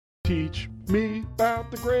Teach me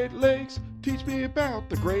about the Great Lakes. Teach me about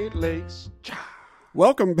the Great Lakes.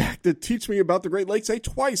 Welcome back to Teach Me About the Great Lakes, a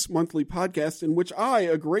twice monthly podcast in which I,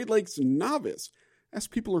 a Great Lakes novice, ask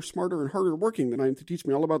people who are smarter and harder working than I am to teach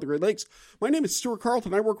me all about the Great Lakes. My name is Stuart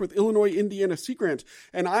Carlton. I work with Illinois Indiana Sea Grant,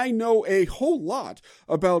 and I know a whole lot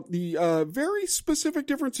about the very specific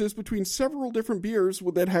differences between several different beers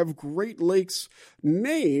that have Great Lakes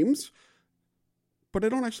names, but I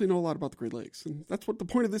don't actually know a lot about the Great Lakes, and that's what the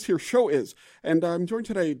point of this here show is. And I'm joined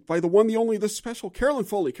today by the one, the only, the special Carolyn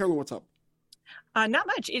Foley. Carolyn, what's up? Not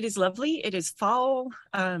much. It is lovely. It is fall.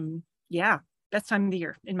 Best time of the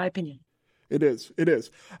year, in my opinion. It is. It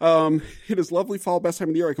is lovely fall, best time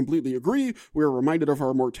of the year. I completely agree. We're reminded of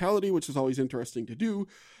our mortality, which is always interesting to do.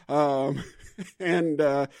 And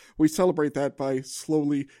we celebrate that by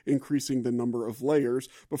slowly increasing the number of layers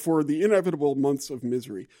before the inevitable months of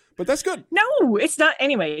misery. But that's good. No, it's not.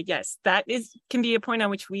 Anyway, yes, can be a point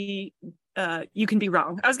on which you can be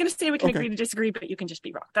wrong. I was going to say we can agree to disagree, but you can just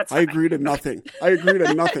be wrong. That's fine. I agree to nothing.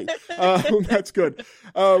 That's good.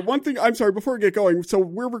 One thing, I'm sorry, before we get going, so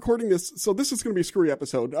we're recording this, so this is going to be a screwy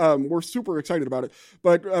episode. We're super excited about it,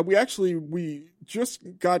 but we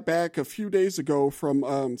just got back a few days ago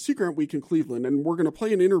from Sea Grant Week in Cleveland, and we're going to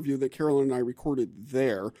play an interview that Carolyn and I recorded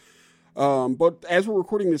there. But as we're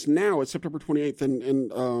recording this now, it's September 28th,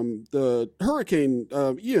 and the Hurricane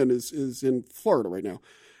Ian is in Florida right now.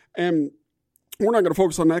 And we're not going to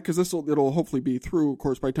focus on that because it'll hopefully be through, of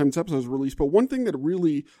course, by the time this episode is released. But one thing that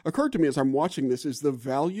really occurred to me as I'm watching this is the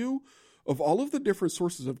value of all of the different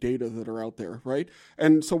sources of data that are out there, right?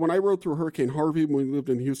 And so when I rode through Hurricane Harvey, when we lived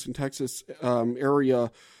in Houston, Texas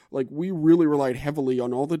area, like we really relied heavily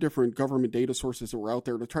on all the different government data sources that were out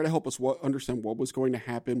there to try to help us understand what was going to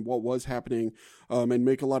happen, what was happening, and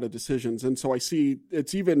make a lot of decisions. And so I see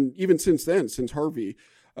it's even since then, since Harvey,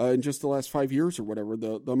 in just the last 5 years or whatever,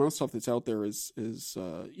 the amount of stuff that's out there is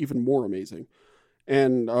even more amazing.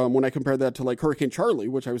 And when I compare that to like Hurricane Charlie,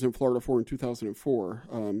 which I was in Florida for in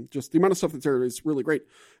 2004, just the amount of stuff that's there is really great.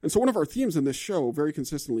 And so one of our themes in this show very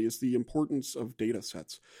consistently is the importance of data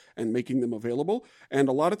sets and making them available. And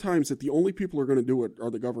a lot of times that the only people who are going to do it are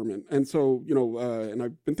the government. And so, and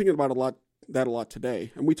I've been thinking about a lot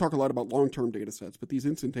today. And we talk a lot about long-term data sets, but these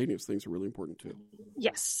instantaneous things are really important too.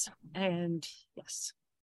 Yes. And yes.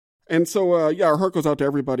 And so, our heart goes out to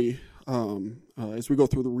everybody as we go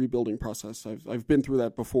through the rebuilding process. I've been through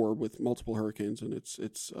that before with multiple hurricanes, and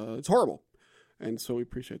it's horrible. And so we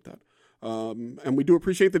appreciate that. And we do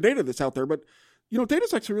appreciate the data that's out there. But, data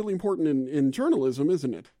is actually really important in journalism,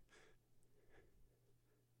 isn't it?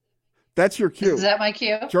 That's your cue. Is that my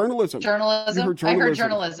cue? Journalism. Journalism. I heard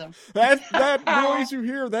journalism.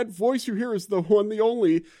 That voice you hear is the one, the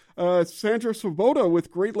only Sandra Svoboda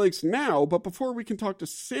with Great Lakes Now. But before we can talk to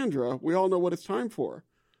Sandra, we all know what it's time for.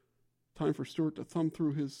 Time for Stuart to thumb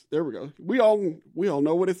through his. There we go. We all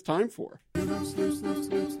know what it's time for.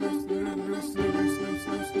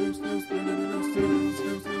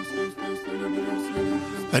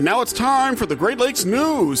 And now it's time for the Great Lakes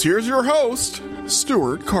News. Here's your host,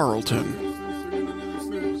 Stuart Carlton.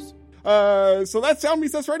 So that sound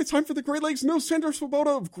means that's right. It's time for the Great Lakes News. Sandra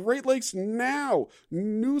Svoboda of Great Lakes Now.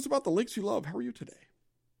 News about the lakes you love. How are you today?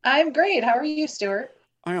 I'm great. How are you, Stuart?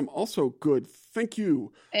 I am also good. Thank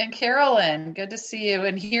you. And Carolyn, good to see you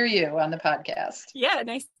and hear you on the podcast. Yeah,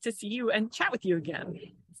 nice to see you and chat with you again.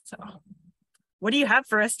 So what do you have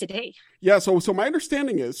for us today? Yeah, so my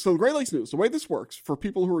understanding is, the Great Lakes News, the way this works, for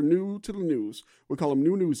people who are new to the news, we call them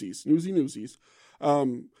new newsies.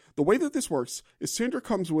 The way that this works is Sandra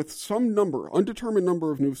comes with some undetermined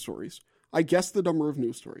number of news stories. I guess the number of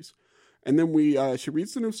news stories. And then she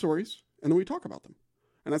reads the news stories, and then we talk about them.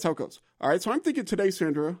 And that's how it goes. All right, so I'm thinking today,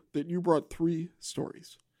 Sandra, that you brought 3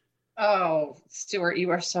 stories. Oh, Stuart,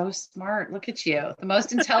 you are so smart. Look at you. The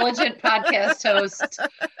most intelligent podcast host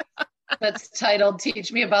that's titled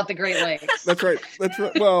Teach Me About the Great Lakes. That's right.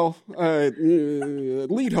 Well,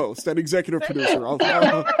 lead host and executive producer.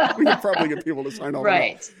 We can probably get people to sign off.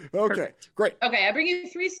 Right. Okay, perfect. Great. Okay, I bring you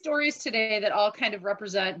 3 stories today that all kind of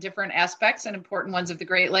represent different aspects and important ones of the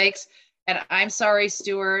Great Lakes. And I'm sorry,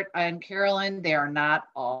 Stuart and Carolyn, they are not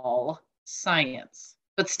all science.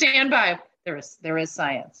 But stand by. There is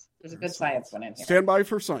science. There's a good science one in here. Stand by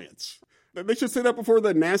for science. They should say that before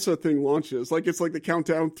the NASA thing launches. Like it's like the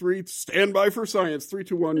countdown 3, stand by for science, 3,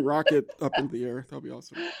 2, 1, rocket up in the air. That'll be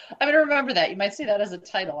awesome. I'm going to remember that. You might see that as a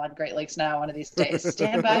title on Great Lakes Now one of these days.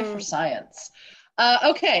 Stand by for science.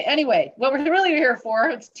 Okay, anyway, what we're really here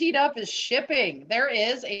for, it's teed up, is shipping. There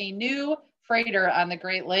is a new freighter on the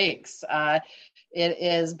Great Lakes. It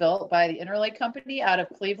is built by the Interlake Company out of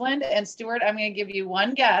Cleveland. And Stuart, I'm going to give you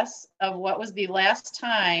one guess of what was the last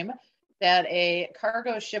time that a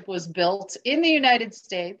cargo ship was built in the United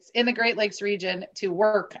States, in the Great Lakes region, to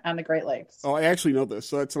work on the Great Lakes. Oh, I actually know this,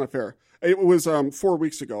 so that's not fair. It was 4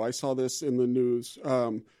 weeks ago. I saw this in the news.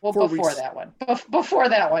 Well, before that one. Before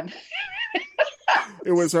that one.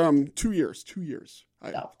 It was 2 years. 2 years.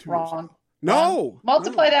 No, 2 wrong. Years. No.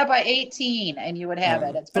 Multiply that by 18 and you would have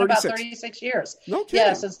it. It's been 36. about 36 years. No kidding.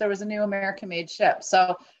 Yeah, since there was a new American-made ship.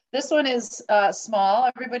 So this one is small.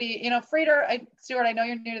 Everybody, freighter, Stuart, I know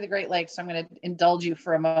you're new to the Great Lakes, so I'm going to indulge you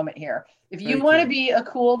for a moment here. If you want to be a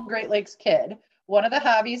cool Great Lakes kid, one of the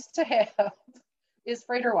hobbies to have is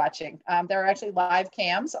freighter watching. There are actually live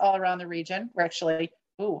cams all around the region. We're actually,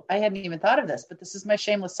 I hadn't even thought of this, but this is my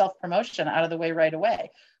shameless self-promotion out of the way right away.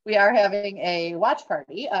 We are having a watch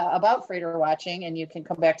party about freighter watching, and you can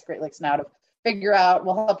come back to Great Lakes Now to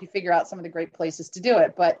we'll help you figure out some of the great places to do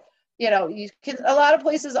it. But, you can, a lot of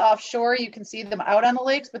places offshore, you can see them out on the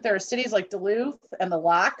lakes, but there are cities like Duluth and the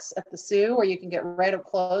locks at the Soo where you can get right up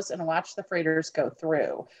close and watch the freighters go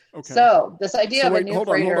through. Okay. So this idea of a new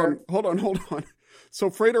freighter. Hold on. So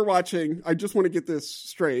freighter watching, I just want to get this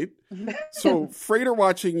straight. So freighter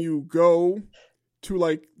watching, you go to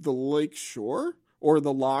like the lake shore? Or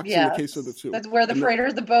the locks in the case of the Soo. That's where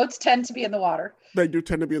the boats tend to be in the water. They do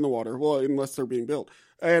tend to be in the water, well, unless they're being built.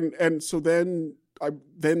 And so then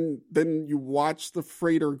you watch the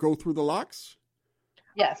freighter go through the locks?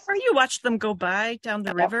 Yes. Or you watch them go by down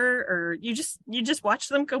the river, or you just watch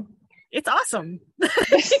them go. It's awesome.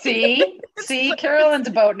 See, Carolyn's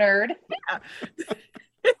a boat nerd. Yeah.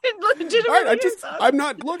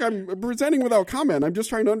 I'm presenting without comment. I'm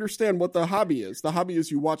just trying to understand what the hobby is. The hobby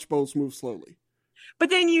is you watch boats move slowly. But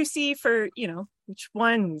then you see which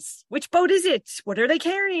boat is it? What are they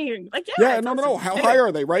carrying? No. How high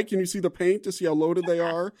are they, right? Can you see the paint to see how loaded they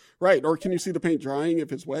are? Right. Or can you see the paint drying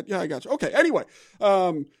if it's wet? Yeah, I got you. Okay. Anyway.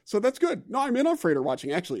 So that's good. No, I'm in on freighter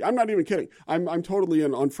watching, actually. I'm not even kidding. I'm totally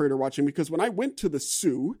in on freighter watching because when I went to the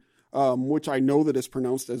Soo, which I know that is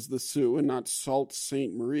pronounced as the Soo and not Sault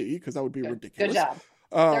Ste. Marie, because that would be ridiculous. Good job.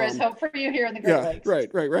 There is hope for you here in the Great Lakes. Right.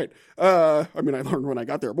 I learned when I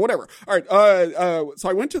got there, but whatever. All right. So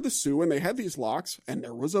I went to the Soo and they had these locks and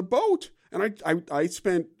there was a boat. And I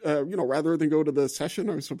spent, rather than go to the session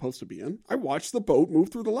I was supposed to be in, I watched the boat move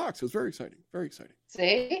through the locks. It was very exciting. Very exciting.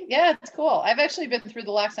 See? Yeah, it's cool. I've actually been through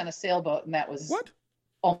the locks on a sailboat and that was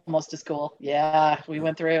almost as cool. Yeah, we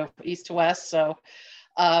went through east to west. So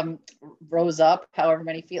rose up however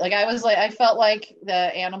many feet. I felt like the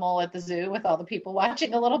animal at the zoo with all the people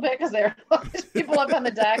watching a little bit because there were people up on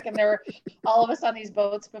the deck and there were all of us on these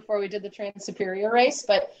boats before we did the Trans Superior race.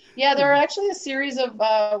 But yeah, there are actually a series of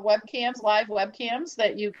live webcams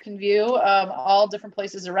that you can view all different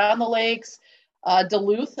places around the lakes.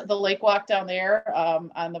 Duluth, the lake walk down there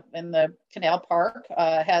in the canal park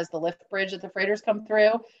has the lift bridge that the freighters come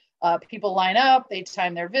through. People line up, they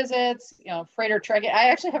time their visits, freighter trekking. I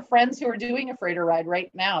actually have friends who are doing a freighter ride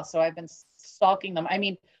right now. So I've been stalking them.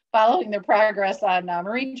 Following their progress on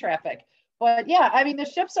marine traffic. But yeah, the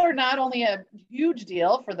ships are not only a huge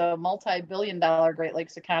deal for the multi-billion-dollar Great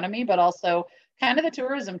Lakes economy, but also kind of the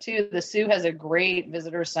tourism too. The Soo has a great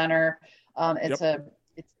visitor center.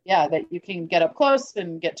 That you can get up close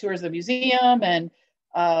and get tours of the museum and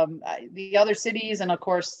the other cities. And of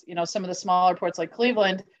course, some of the smaller ports like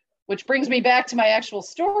Cleveland, which brings me back to my actual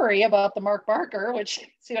story about the Mark Barker, which,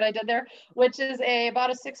 see what I did there, which is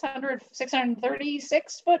about a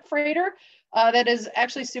 636 foot freighter that is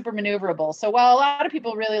actually super maneuverable. So while a lot of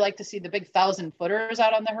people really like to see the big 1,000-footers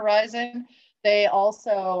out on the horizon, they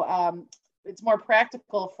also, it's more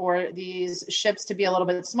practical for these ships to be a little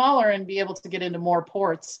bit smaller and be able to get into more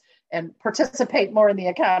ports and participate more in the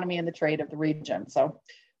economy and the trade of the region. So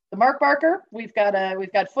the Mark Barker, we've got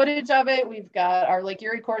footage of it. We've got our Lake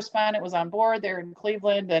Erie correspondent was on board there in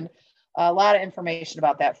Cleveland, and a lot of information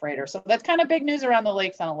about that freighter. So that's kind of big news around the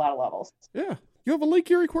lakes on a lot of levels. Yeah, you have a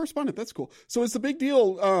Lake Erie correspondent. That's cool. So is the big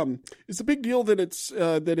deal? Is the big deal that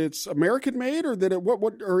it's American made, or that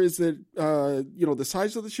or is it the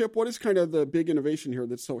size of the ship? What is kind of the big innovation here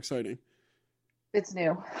that's so exciting? It's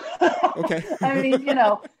new. Okay.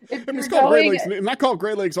 It's called Great Lakes, not called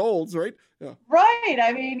Great Lakes Olds, right? Yeah. Right.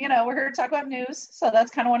 We're here to talk about news. So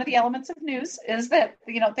that's kind of one of the elements of news is that,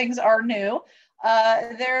 things are new.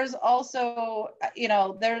 There's also,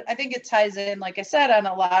 I think it ties in, like I said, on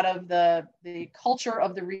a lot of the culture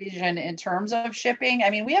of the region in terms of shipping.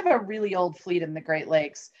 We have a really old fleet in the Great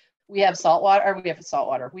Lakes. We have saltwater, or we have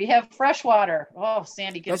saltwater. We have freshwater. Oh,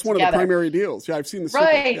 Sandy, that's one of the primary deals. Yeah, I've seen this.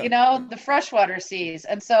 Right, yeah. the freshwater seas.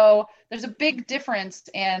 And so there's a big difference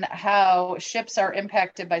in how ships are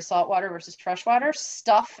impacted by saltwater versus freshwater.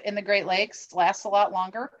 Stuff in the Great Lakes lasts a lot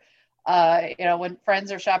longer. When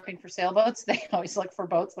friends are shopping for sailboats, they always look for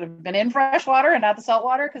boats that have been in freshwater and not the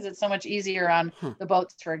saltwater because it's so much easier on the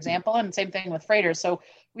boats, for example. And same thing with freighters. So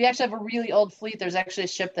we actually have a really old fleet. There's actually a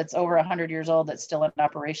ship that's over 100 years old that's still in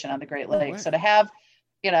operation on the Great Lakes. Wow. So to have,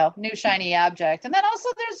 new shiny object. And then also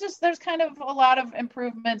there's kind of a lot of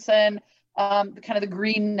improvements in kind of the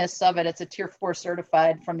greenness of it. It's a Tier 4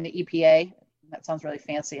 certified from the EPA. That sounds really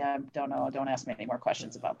fancy. I don't know. Don't ask me any more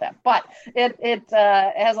questions about that. But it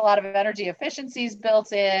has a lot of energy efficiencies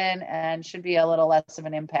built in and should be a little less of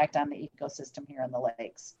an impact on the ecosystem here in the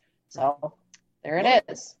lakes. So there it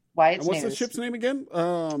is. Why it's what's news. The ship's name again?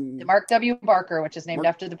 The Mark W. Barker, which is named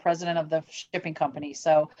after the president of the shipping company.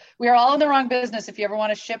 So we are all in the wrong business. If you ever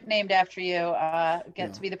want a ship named after you,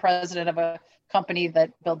 get to be the president of a company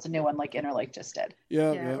that builds a new one like Interlake just did.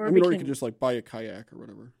 Yeah. Or you could just buy a kayak or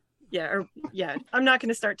whatever. I'm not going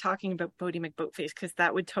to start talking about Bodie McBoatface because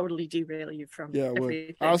that would totally derail you from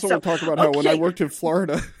everything. I also want to talk about how when I worked in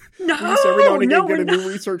Florida, we used to every now and again get a new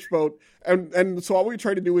research boat, and so all we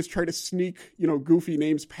try to do is try to sneak goofy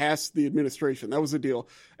names past the administration. That was the deal.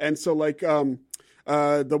 And so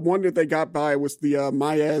the one that they got by was the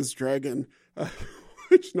Mayaz Dragon,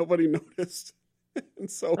 which nobody noticed. And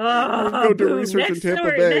so we go do research in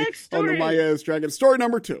Tampa Bay on the Mayaz Dragon. Story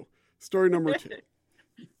number two.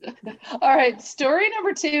 All right. Story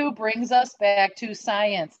number 2 brings us back to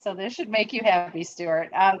science. So this should make you happy, Stuart.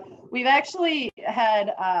 We've actually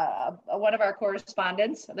had one of our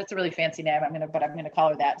correspondents. That's a really fancy name. I'm going to call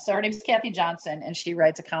her that. So her name is Kathy Johnson, and she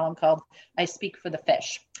writes a column called I Speak for the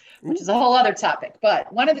Fish, which is a whole other topic.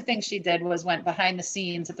 But one of the things she did was went behind the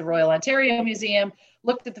scenes at the Royal Ontario Museum,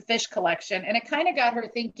 looked at the fish collection, and it kind of got her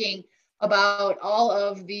thinking about all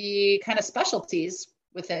of the kind of specialties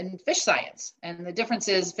within fish science and the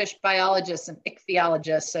differences fish biologists and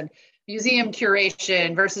ichthyologists and museum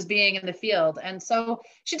curation versus being in the field. And so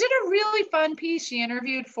she did a really fun piece. She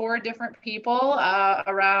interviewed 4 different people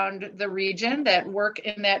around the region that work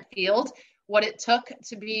in that field, what it took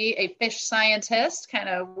to be a fish scientist, kind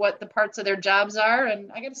of what the parts of their jobs are.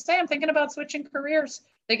 And I got to say, I'm thinking about switching careers.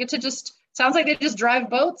 They get to sounds like they just drive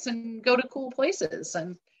boats and go to cool places.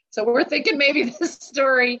 And so we're thinking maybe this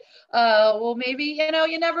story, maybe,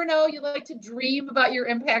 you never know. You like to dream about your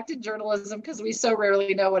impact in journalism because we so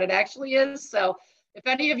rarely know what it actually is. So if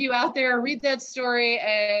any of you out there read that story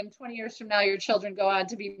and 20 years from now, your children go on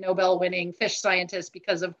to be Nobel-winning fish scientists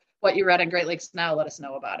because of what you read on Great Lakes Now, let us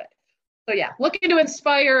know about it. So looking to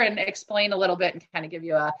inspire and explain a little bit and kind of give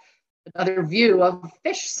you another view of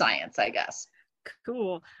fish science, I guess.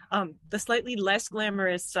 Cool. The slightly less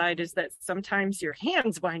glamorous side is that sometimes your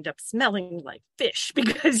hands wind up smelling like fish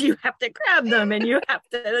because you have to grab them and you have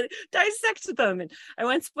to dissect them. And I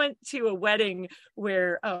once went to a wedding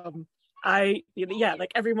where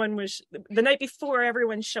everyone was the night before,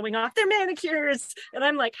 everyone's showing off their manicures, and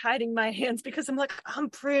I'm hiding my hands because I'm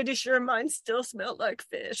pretty sure mine still smelled like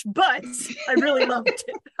fish, but I really loved it.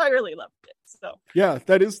 So yeah,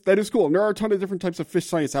 that is cool. And there are a ton of different types of fish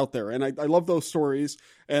science out there, and I love those stories.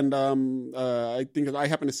 And I think I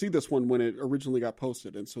happened to see this one when it originally got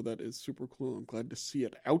posted, and so that is super cool. I'm glad to see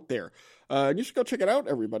it out there. And you should go check it out,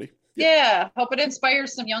 everybody. Yeah, hope it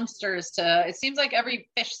inspires some youngsters it seems like every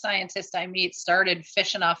fish scientist I meet started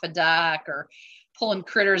fishing off a dock or pulling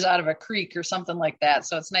critters out of a creek or something like that.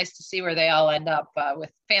 So it's nice to see where they all end up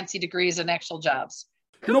with fancy degrees and actual jobs.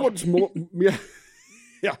 You know what's more, yeah.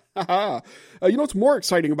 What's more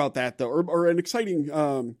exciting about that, though, or an exciting,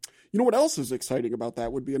 what else is exciting about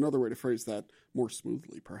that would be another way to phrase that more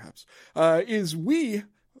smoothly, perhaps, is we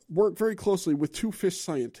work very closely with 2 fish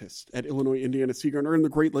scientists at Illinois Indiana Sea Grant, or in the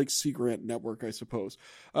Great Lakes Sea Grant Network, I suppose.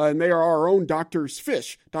 And they are our own Doctors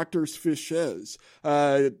Fishes,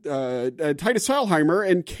 Titus Seilheimer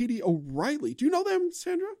and Katie O'Reilly. Do you know them,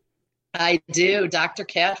 Sandra? I do. Dr.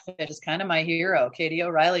 Catfish is kind of my hero, Katie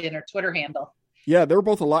O'Reilly, and her Twitter handle. Yeah, they're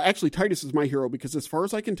both a lot. Actually, Titus is my hero because as far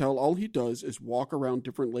as I can tell, all he does is walk around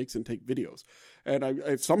different lakes and take videos. And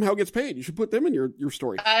I somehow gets paid. You should put them in your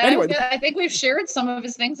story. Anyway, I think we've shared some of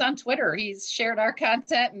his things on Twitter. He's shared our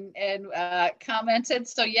content and commented.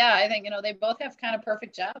 So, I think, they both have kind of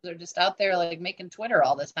perfect jobs. They're just out there making Twitter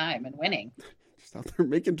all the time and winning. podcast out there,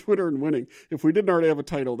 making Twitter and winning. If we didn't already have a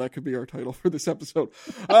title, that could be our title for this episode.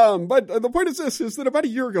 But the point is this, is that about a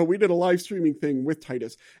year ago, we did a live streaming thing with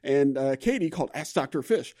Titus and Katie called Ask Dr.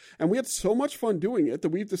 Fish. And we had so much fun doing it that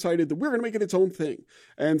we've decided that we're going to make it its own thing.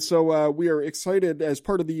 And so we are excited as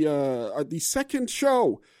part of the second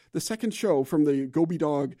show from the Goby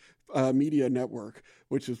Dog Media Network,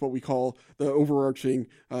 which is what we call the overarching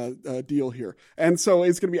deal here. And so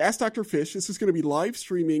it's going to be Ask Dr. Fish. This is going to be live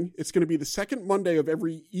streaming. It's going to be the second Monday of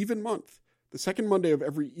every even month. The second Monday of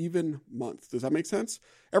every even month. Does that make sense?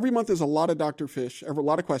 Every month is a lot of Dr. Fish, a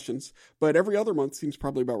lot of questions, but every other month seems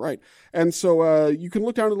probably about right. And so you can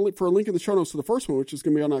look down for a link in the show notes to the first one, which is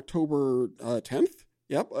going to be on October 10th.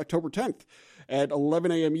 Yep, October 10th at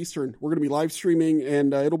 11 a.m. Eastern. We're going to be live streaming,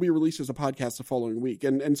 and it'll be released as a podcast the following week.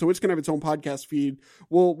 And so it's going to have its own podcast feed.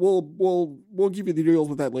 We'll give you the deals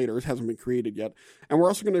with that later. It hasn't been created yet. And we're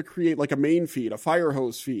also going to create like a main feed, a fire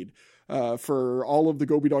hose feed for all of the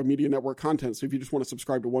Goby Dog Media Network content. So if you just want to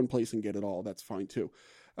subscribe to one place and get it all, that's fine too.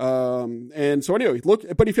 And so anyway,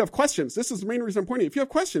 but if you have questions, this is the main reason I'm pointing. If you have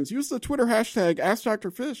questions, use the Twitter hashtag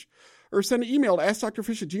AskDrFish. Or send an email to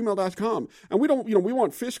askdrfish@gmail.com. And we don't, we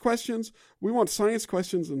want fish questions, we want science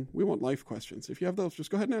questions, and we want life questions. If you have those, just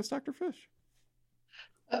go ahead and ask Dr. Fish.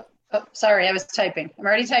 Oh, sorry, I was typing. I'm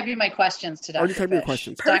already typing my questions to Dr. Already typing Fish. your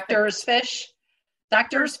questions. Doctor's Fish?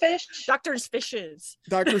 Doctor's Fish? Doctor's Fishes.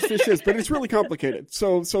 Doctor's Fishes, but it's really complicated.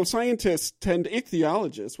 So scientists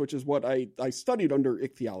ichthyologists, which is what I studied under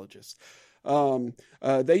ichthyologists.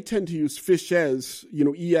 They tend to use fishes,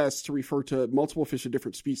 ES to refer to multiple fish of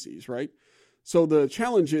different species, right? So the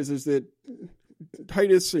challenge is that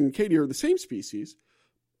Titus and Katie are the same species,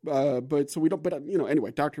 but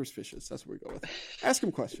anyway, Doctor's Fishes, that's what we go with. Ask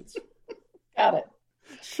them questions. Got it.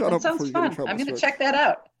 Shut up. Sounds fun. I'm going to check that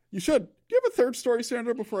out. You should. Do you have a third story,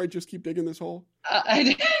 Sandra, before I just keep digging this hole?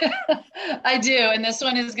 I do. And this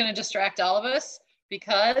one is going to distract all of us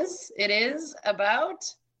because it is about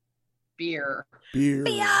beer. Beer.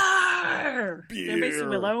 Anybody see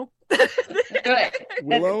Willow?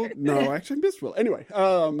 Willow? No, actually, Miss Willow. Anyway,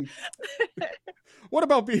 what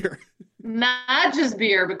about beer? Not just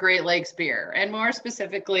beer, but Great Lakes beer, and more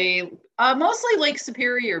specifically, mostly Lake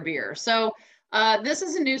Superior beer. So this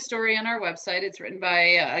is a news story on our website. It's written by,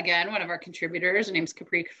 again, one of our contributors. Her name's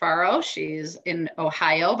Capri Cafaro. She's in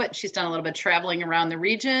Ohio, but she's done a little bit of traveling around the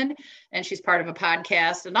region, and she's part of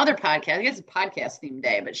another podcast. I guess it's a podcast themed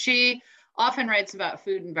day, but she often writes about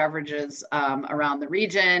food and beverages around the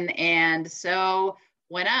region. And so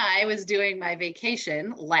when I was doing my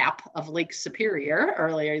vacation lap of Lake Superior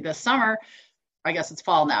earlier this summer, I guess it's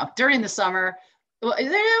fall now, during the summer, there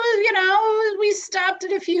was, we stopped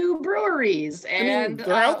at a few breweries, and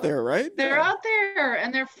they're out there, right? They're out there,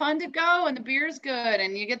 and they're fun to go, and the beer's good,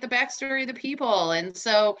 and you get the backstory of the people. And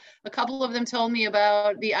so a couple of them told me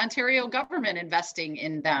about the Ontario government investing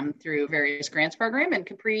in them through various grants program, and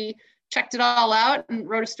Capri checked it all out and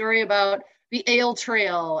wrote a story about the Ale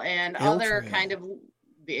Trail and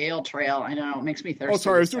the Ale Trail. I know, it makes me thirsty. Oh,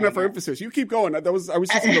 sorry, I was doing that for emphasis. You keep going. I was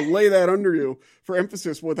just going to lay that under you for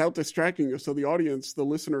emphasis without distracting you, so the audience, the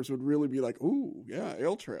listeners, would really be like, "Ooh, yeah,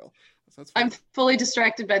 Ale Trail." I'm fully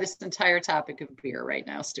distracted by this entire topic of beer right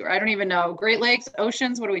now, Stuart. I don't even know. Great Lakes,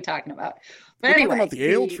 oceans, what are we talking about? But We're talking about the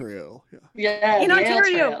Ale Trail. Yeah, in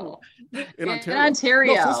Ontario. In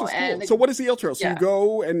Ontario. No, so this is cool. So what is the Ale Trail? So you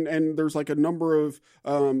go and there's like a number of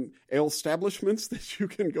ale establishments that you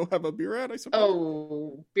can go have a beer at, I suppose.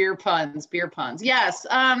 Oh, beer puns. Yes.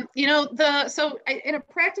 In a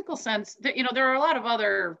practical sense, there are a lot of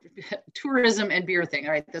other tourism and beer things.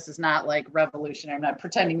 All right, this is not like revolutionary. I'm not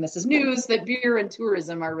pretending this is news that beer and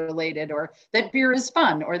tourism are related, or that beer is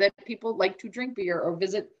fun, or that people like to drink beer or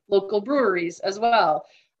visit local breweries as well.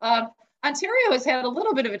 Ontario has had a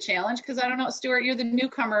little bit of a challenge because, I don't know, Stuart, you're the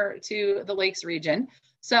newcomer to the Lakes region.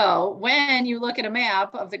 So when you look at a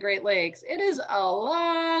map of the Great Lakes, it is a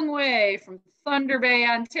long way from Thunder Bay,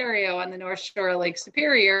 Ontario on the North Shore of Lake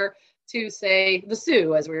Superior to, say, the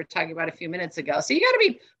Sioux, as we were talking about a few minutes ago. So you got to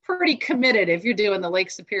be pretty committed if you're doing the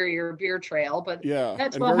Lake Superior beer trail. But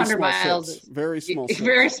that's 1,200 miles. Very small sips.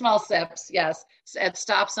 Very small sips, yes, at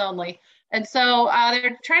stops only. And so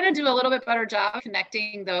they're trying to do a little bit better job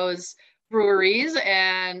connecting those breweries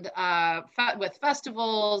and with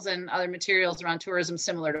festivals and other materials around tourism,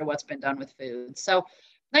 similar to what's been done with food. So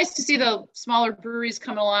nice to see the smaller breweries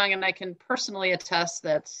come along, and I can personally attest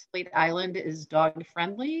that Slate Island is dog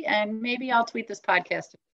friendly, and maybe I'll tweet this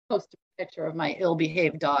podcast and post picture of my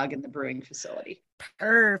ill-behaved dog in the brewing facility.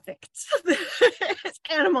 Perfect.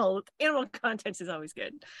 Animal content is always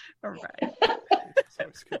good. All right.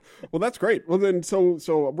 Well, that's great. Well, then, so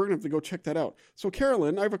we're gonna have to go check that out. So,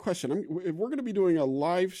 Carolyn, I have a question. We're gonna be doing a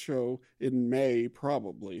live show in May,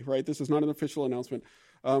 probably, right? This is not an official announcement,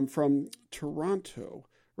 from Toronto,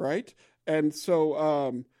 right? And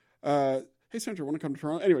so, hey, Sandra, want to come to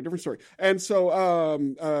Toronto? Anyway, different story. And so,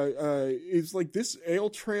 is like this ale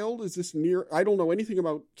trail, is this near? I don't know anything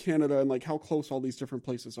about Canada and like how close all these different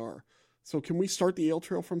places are. So, can we start the ale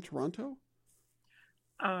trail from Toronto?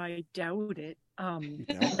 I doubt it. I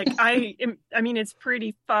mean, it's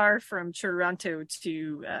pretty far from Toronto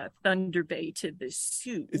to Thunder Bay to the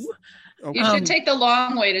Sioux. You should take the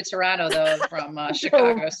long way to Toronto, though, from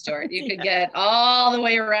Chicago, Stuart. You could get all the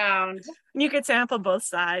way around. You could sample both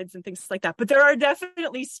sides and things like that. But there are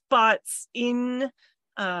definitely spots in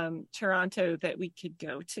Toronto that we could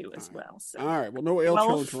go to as well. So, all right. Well, no ale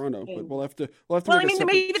trail in Toronto, but we'll have to. Well, I mean,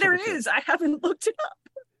 maybe there is. I haven't looked it up.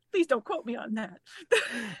 Please don't quote me on that.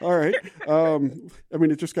 All right. I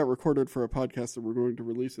mean, it just got recorded for a podcast that we're going to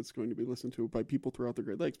release. It's going to be listened to by people throughout the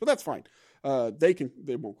Great Lakes, but that's fine.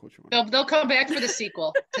 They won't quote you on it. They'll come back for the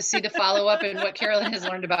sequel to see the follow-up and what Carolyn has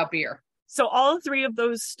learned about beer. So all three of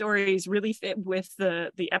those stories really fit with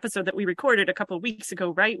the episode that we recorded a couple of weeks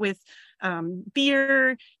ago, right? With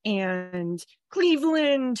beer and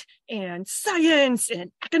Cleveland and science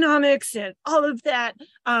and economics and all of that.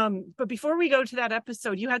 But before we go to that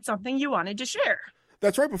episode, you had something you wanted to share.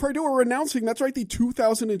 That's right. Before I do, we're announcing, that's right, the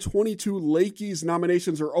 2022 Lakeys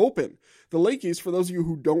nominations are open. The Lakeys, for those of you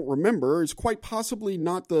who don't remember, is quite possibly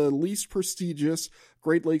not the least prestigious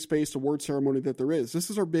Great Lakes-based award ceremony that there is. This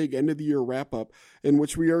is our big end-of-the-year wrap-up in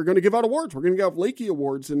which we are going to give out awards. We're going to give out Lakey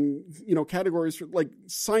Awards in, categories for, like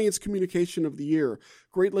Science Communication of the Year,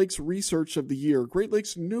 Great Lakes Research of the Year, Great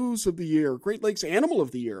Lakes News of the Year, Great Lakes Animal of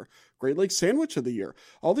the Year, Great Lakes Sandwich of the Year.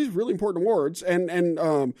 All these really important awards. And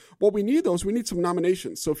what we need, though, is we need some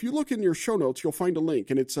nominations. So if you look in your show notes, you'll find a link,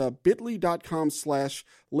 and it's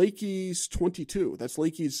bit.ly/Lakeys22. That's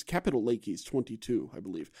Lakeys, capital Lakeys 22, I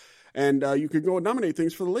believe. And you can go and nominate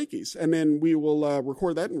things for the Lakeys. And then we will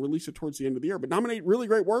record that and release it towards the end of the year. But nominate really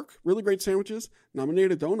great work, really great sandwiches, nominate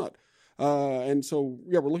a donut. And so,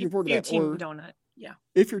 yeah, we're looking forward to that. Team donut. Yeah.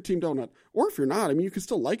 If you're Team Donut. Or if you're not, I mean, you can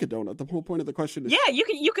still like a donut. The whole point of the question is... Yeah,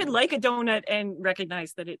 you can like a donut and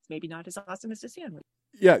recognize that it's maybe not as awesome as a sandwich.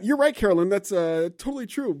 Yeah, you're right, Carolyn. That's totally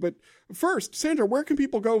true. But first, Sandra, where can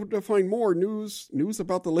people go to find more news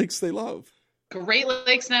about the lakes they love?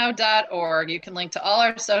 GreatLakesNow.org. You can link to all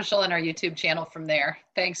our social and our YouTube channel from there.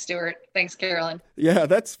 Thanks, Stuart. Thanks, Carolyn. Yeah,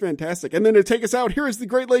 that's fantastic. And then to take us out, here is the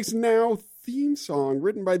Great Lakes Now theme song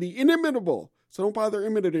written by the inimitable, so don't bother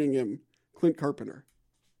imitating him, Clint Carpenter.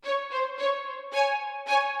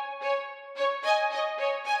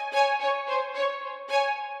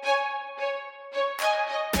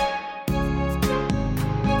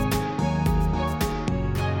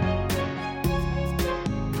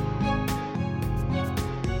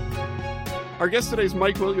 Our guest today is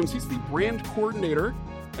Mike Williams. He's the brand coordinator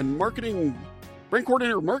of marketing.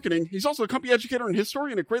 He's also a company educator and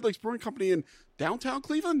historian at Great Lakes Brewing Company in downtown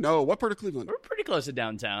Cleveland? No, what part of Cleveland? We're pretty close to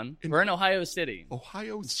downtown. We're in Ohio City.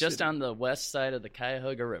 It's just on the west side of the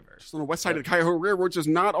Cuyahoga River. Just on the west side of the Cuyahoga River, which is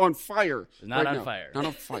not on fire. Not on fire. Not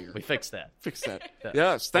on fire. We fixed that.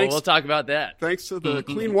 Yes, thanks. Well, we'll talk about that. Thanks to the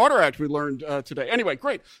Clean Water Act we learned today. Anyway,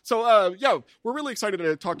 great. So, we're really excited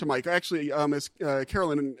to talk to Mike. Actually, as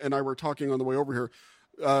Carolyn and I were talking on the way over here,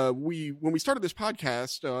 when we started this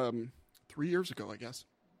podcast 3 years ago, I guess,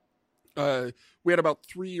 we had about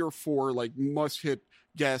 3 or 4 like must-hit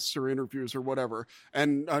guests or interviews or whatever,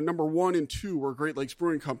 and number 1 and 2 were Great Lakes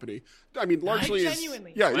Brewing Company. I mean, largely,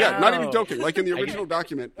 genuinely. Yeah, not even joking. Like in the original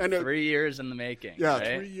document, and 3 years in the making. Yeah,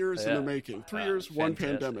 right? 3 years in the making. 3 years, fantastic. one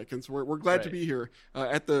pandemic, and so we're glad to be here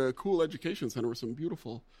at the Cool Education Center with some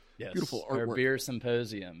beautiful artwork. Our beer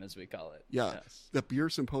symposium, as we call it. Yeah, yes. The beer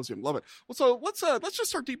symposium. Love it. Well, so let's just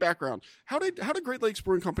start deep background. How did Great Lakes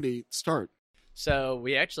Brewing Company start? So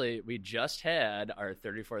we just had our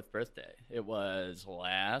 34th birthday. It was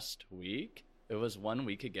last week. It was 1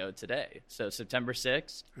 week ago today. So September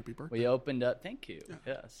 6th. Happy birthday. We opened up. Thank you. Yeah.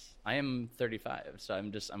 Yes. I am 35, so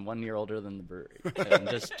I'm 1 year older than the brewery. I'm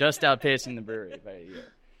just outpacing the brewery by a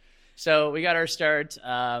year. So we got our start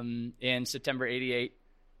in September 88.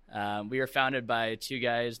 We were founded by 2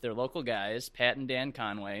 guys. They're local guys, Pat and Dan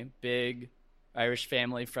Conway, big Irish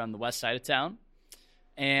family from the west side of town.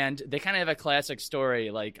 And they kind of have a classic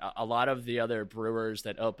story, like a lot of the other brewers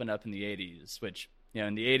that opened up in the 80s, which,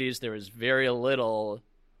 in the 80s, there was very little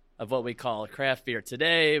of what we call craft beer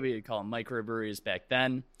today. We would call them microbreweries back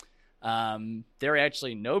then. There are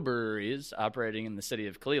actually no breweries operating in the city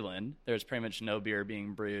of Cleveland. There's pretty much no beer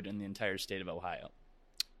being brewed in the entire state of Ohio.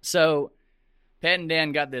 So Pat and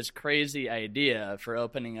Dan got this crazy idea for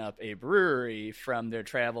opening up a brewery from their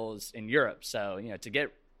travels in Europe. So, to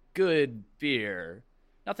get good beer,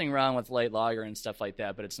 nothing wrong with light lager and stuff like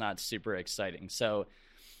that, but it's not super exciting. So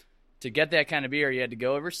to get that kind of beer, you had to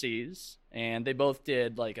go overseas, and they both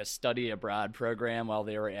did like a study abroad program while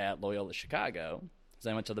they were at Loyola Chicago. So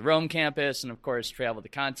I went to the Rome campus and, of course, traveled the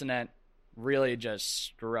continent, really just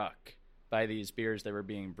struck by these beers that were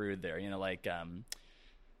being brewed there, like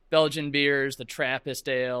Belgian beers, the Trappist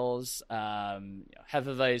ales,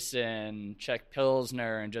 Hefeweizen, Czech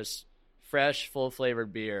Pilsner, and just fresh,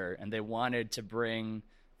 full-flavored beer. And they wanted to bring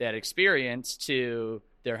that experience to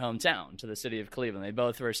their hometown, to the city of Cleveland. They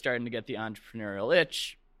both were starting to get the entrepreneurial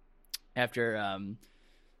itch after a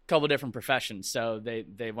couple different professions. So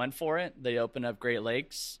they went for it. They opened up Great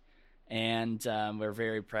Lakes, and we're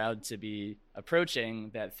very proud to be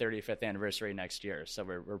approaching that 35th anniversary next year. So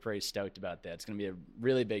we're pretty stoked about that. It's going to be a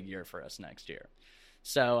really big year for us next year.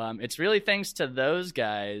 So it's really thanks to those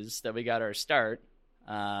guys that we got our start.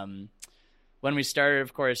 When we started,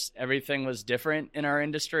 of course, everything was different in our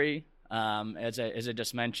industry. As I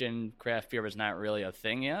just mentioned, craft beer was not really a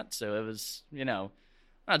thing yet. So it was,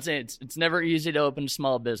 I'd say it's never easy to open a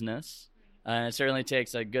small business. It certainly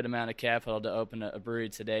takes a good amount of capital to open a brewery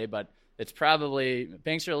today, but it's probably,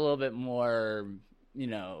 banks are a little bit more,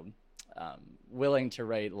 willing to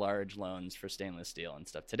write large loans for stainless steel and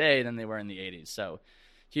stuff today than they were in the 80s. So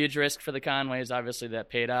huge risk for the Conways. Obviously, that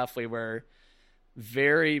paid off. We were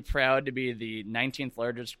very proud to be the 19th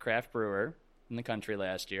largest craft brewer in the country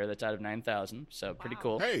last year. That's out of 9,000, so pretty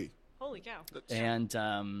cool. Hey. Holy cow. And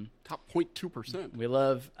top 0.2%. we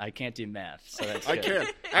love, I can't do math, so that's good. I can.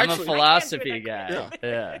 I'm a Actually, philosophy guy.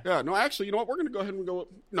 Yeah. Yeah, no, actually, you know what? We're going to go ahead and go.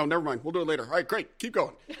 No, never mind. We'll do it later. All right, great. Keep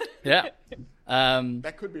going. Yeah.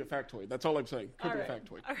 That could be a factoid. That's all I'm saying. Could be a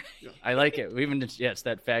factoid. All right. Yeah. I like it. Yes,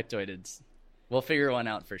 that factoid. We'll figure one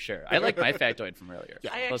out for sure. I like my factoid from earlier.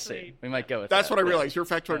 Yeah. We'll see. We might go with That's that. what I realized. Your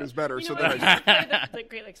factoid is better. So then The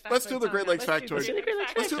Great Lakes let's do the Great Lakes factoid.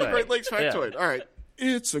 Let's do the Great Lakes factoid. All right.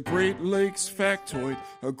 It's a Great Lakes factoid.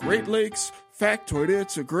 A Great Lakes factoid.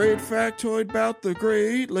 It's a great factoid about the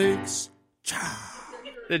Great Lakes.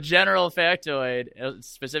 The general factoid,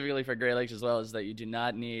 specifically for Great Lakes as well, is that you do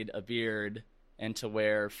not need a beard and to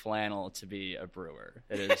wear flannel to be a brewer.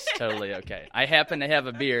 It is totally okay. I happen to have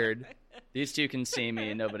a beard. These two can see me,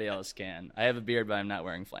 and nobody else can. I have a beard, but I'm not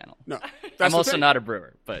wearing flannel. No, I'm also not a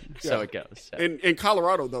brewer, but so it goes. So. In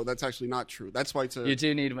Colorado, though, that's actually not true. That's why you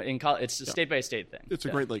do need it's a state by state thing. It's a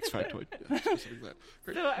Great Lakes factoid.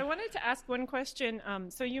 So I wanted to ask one question.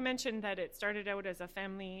 So you mentioned that it started out as a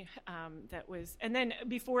family and then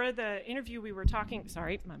before the interview, we were talking.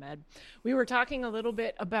 Sorry, my bad. We were talking a little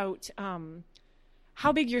bit about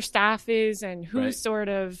how big your staff is and who sort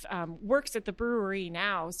of works at the brewery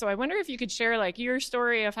now. So I wonder if you could share like your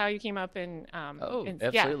story of how you came up in.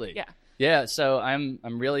 Absolutely. Yeah. So I'm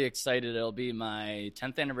really excited. It'll be my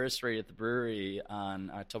 10th anniversary at the brewery on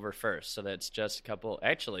October 1st. So that's just a couple.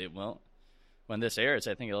 Actually, well, when this airs,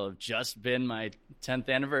 I think it'll have just been my 10th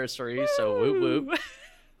anniversary. Woo! So whoop whoop.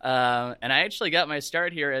 And I actually got my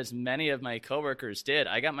start here, as many of my coworkers did.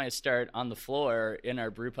 I got my start on the floor in our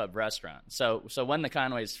brewpub restaurant. So when the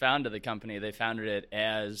Conways founded the company, they founded it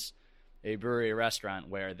as a brewery restaurant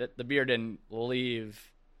where the beer didn't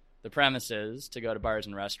leave the premises to go to bars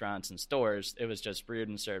and restaurants and stores. It was just brewed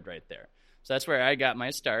and served right there. So that's where I got my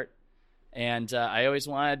start. And I always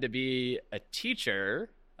wanted to be a teacher.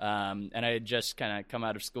 And I had just kind of come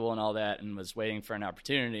out of school and all that and was waiting for an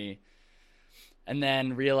opportunity. And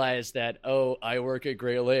then realized that, I work at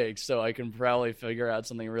Great Lakes, so I can probably figure out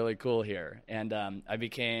something really cool here. And I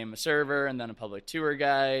became a server and then a public tour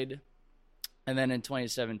guide. And then in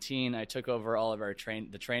 2017, I took over all of our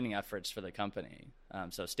the training efforts for the company.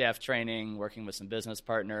 So staff training, working with some business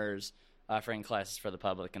partners, offering classes for the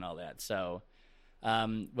public and all that. So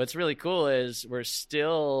what's really cool is we're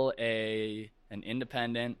still an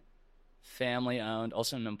independent, family-owned,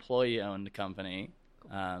 also an employee-owned company.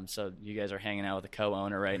 So you guys are hanging out with a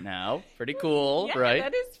co-owner right now. Pretty cool, yeah, right?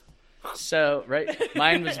 That is. So, right,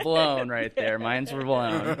 mine was blown right there. Mines were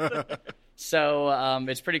blown. So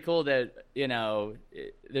it's pretty cool that,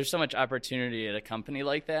 there's so much opportunity at a company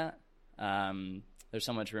like that. There's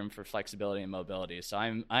so much room for flexibility and mobility. So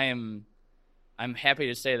I'm happy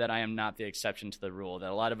to say that I am not the exception to the rule, that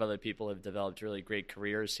a lot of other people have developed really great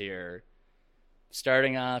careers here,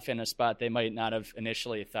 starting off in a spot they might not have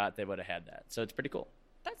initially thought they would have had that. So it's pretty cool.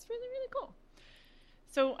 That's really, really cool.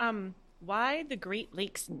 So why the Great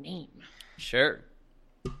Lakes name? Sure.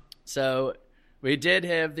 So we did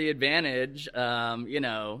have the advantage, in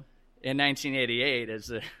 1988,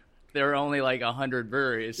 there were only like 100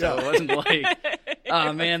 breweries, so it wasn't like,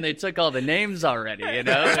 oh man, they took all the names already. It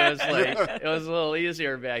was it was a little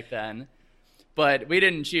easier back then. But we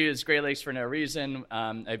didn't choose Great Lakes for no reason.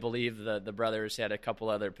 I believe the brothers had a couple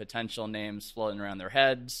other potential names floating around their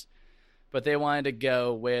heads, but they wanted to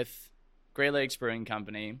go with Great Lakes Brewing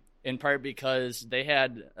Company, in part because they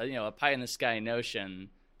had a pie in the sky notion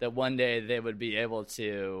that one day they would be able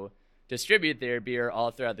to distribute their beer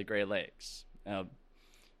all throughout the Great Lakes.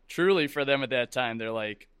 Truly, for them at that time, they're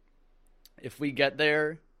like, if we get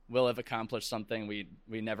there, we'll have accomplished something we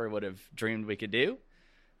never would have dreamed we could do,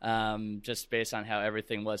 just based on how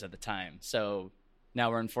everything was at the time. So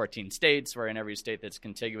now we're in 14 states. We're in every state that's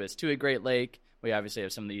contiguous to a Great Lake. We obviously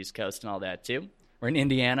have some of the East Coast and all that, too. We're in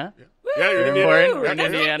Indiana. Yeah, you're in Indiana. We're in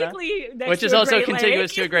Indiana, which is also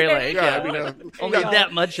contiguous to a Great Lake. Yeah, only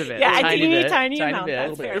that much of it. Yeah, tiny amount. bit.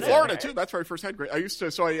 That's fair. In Florida too. That's where I first had great. I used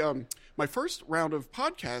to. So my first round of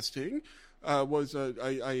podcasting was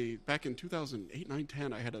I back in 2008, 9,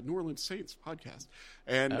 10. I had a New Orleans Saints podcast,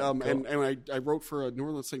 and cool. and I wrote for a New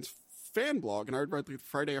Orleans Saints fan blog, and I would write the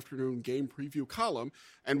Friday afternoon game preview column,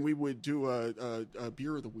 and we would do a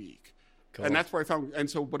beer of the week. Cool. And that's where I found, and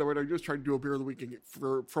so what I would do is try to do a beer of the week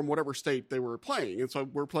from whatever state they were playing, and so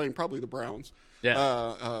we're playing probably the Browns.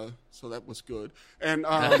 Yeah. So that was good, and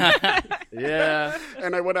yeah.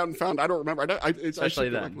 And I went out and found, I don't remember, especially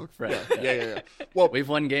then. Right. Yeah. Well, we've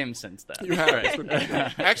won games since then. You have.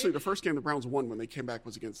 Right. Actually, the first game the Browns won when they came back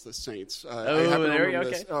was against the Saints. There you go.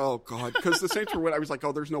 Okay. Oh God, because the Saints were winning. I was like,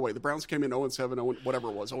 oh, there's no way. The Browns came in 0-7, whatever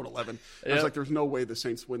it was, 0-11. I was like, there's no way the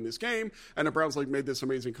Saints win this game. And the Browns made this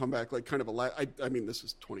amazing comeback, kind of I mean, this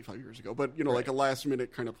is 25 years ago, but like a last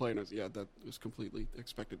minute kind of play. And I was, that was completely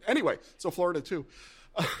expected. Anyway, so Florida too.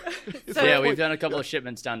 We've done a couple of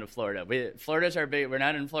shipments down to Florida. Florida's our big. We're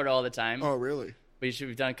not in Florida all the time. Oh, really?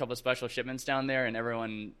 We've done a couple of special shipments down there, and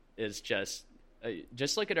everyone is just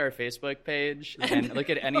look at our Facebook page and look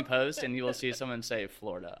at any post, and you will see someone say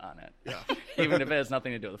Florida on it. Yeah, even if it has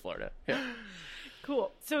nothing to do with Florida. Yeah.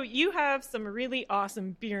 Cool. So you have some really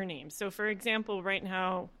awesome beer names. So, for example, right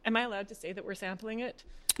now, am I allowed to say that we're sampling it?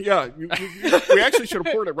 Yeah, we actually should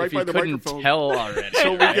have poured it right by the microphone. Tell already.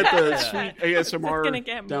 So we get the sweet ASMR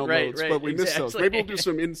downloads, right, but we missed those. Maybe we'll do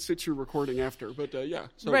some in situ recording after. But yeah,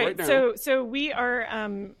 so right now, so we are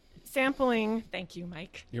sampling. Thank you,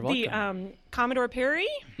 Mike. You're welcome. The Commodore Perry,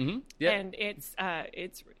 Yep. and it's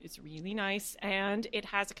really nice, and it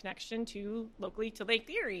has a connection locally to Lake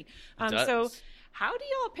Erie. So how do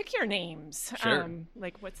y'all pick your names? Sure.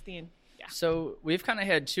 What's the So we've kind of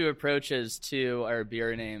had two approaches to our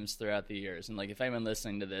beer names throughout the years. And if anyone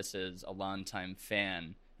listening to this is a longtime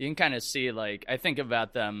fan, you can kind of see, I think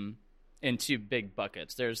about them in two big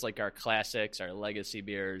buckets. There's our classics, our legacy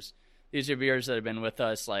beers. These are beers that have been with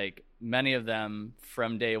us, many of them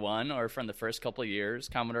from day one or from the first couple of years.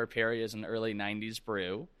 Commodore Perry is an early 90s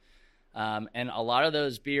brew. And a lot of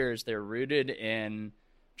those beers, they're rooted in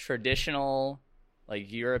traditional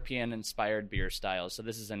European-inspired beer styles. So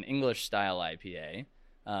this is an English-style IPA,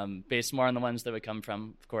 based more on the ones that would come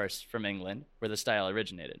from, of course, from England, where the style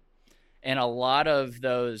originated. And a lot of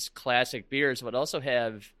those classic beers would also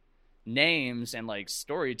have names and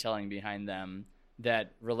storytelling behind them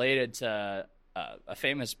that related to a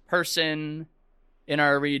famous person in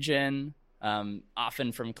our region,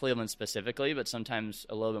 often from Cleveland specifically, but sometimes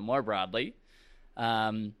a little bit more broadly.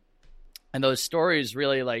 And those stories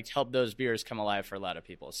really help those beers come alive for a lot of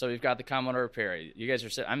people. So we've got the Commodore Perry. You guys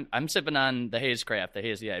are I'm sipping on the Haze Craft, the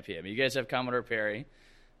Hazy IPA. I mean, you guys have Commodore Perry.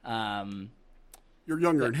 You're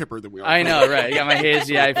younger and hipper than we are. I know, right? You got my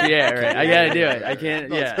Hazy IPA, right? I got to do it. I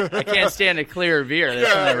can't. Yeah, I can't stand a clear beer. There's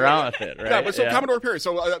something wrong with it, right? Yeah, but so Commodore Perry.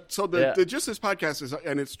 So the gist of this podcast is,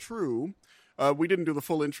 and it's true. We didn't do the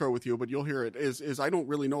full intro with you, but you'll hear it. Is I don't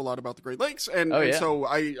really know a lot about the Great Lakes, and so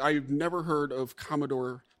I've never heard of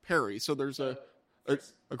Commodore Perry. So there's a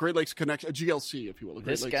Great Lakes connection, a GLC, if you will.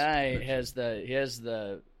 This guy has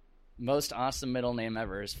the most awesome middle name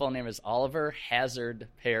ever. His full name is Oliver Hazard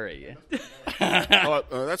Perry.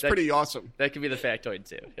 That's pretty awesome. That could be the factoid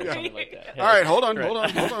too. Yeah. Like that. All right, hold on. All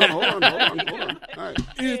right.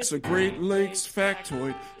 It's a Great Lakes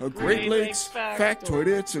factoid. A Great Lakes factoid.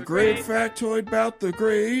 It's a great factoid about the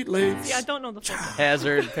Great Lakes. Yeah, I don't know the full name.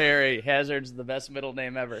 Hazard Perry. Hazard's the best middle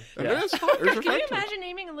name ever. It is. Can you imagine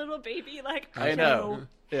naming a little baby I know.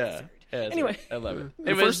 Yeah. it's Anyway. great. I love it.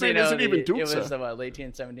 The It first was, name isn't even it was Duksa. the late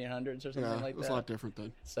 1700s or something Yeah, like it was that. a lot different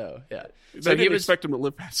then. So yeah. They So he didn't was expect him to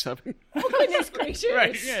live past 7. Oh, goodness gracious.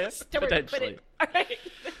 Right, yeah, Stubborn, potentially. All right.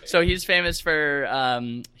 So he's famous for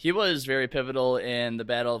he was very pivotal in the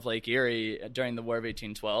Battle of Lake Erie during the War of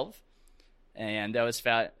 1812, and that was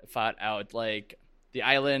fought out like the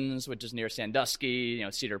islands, which is near Sandusky,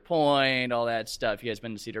 Cedar Point, all that stuff. You guys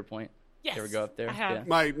been to Cedar Point? Yes. You ever go up there? I have.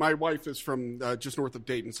 Yeah. My wife is from just north of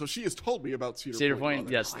Dayton, so she has told me about Cedar Point, and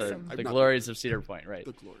all that. yes, Awesome. the I've not glories of Cedar Point, right?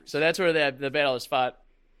 The glories. So that's where the battle was fought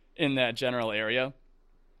in that general area.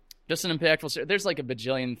 Just an impactful. There's like a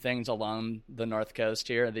bajillion things along the north coast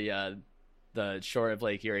here. The shore of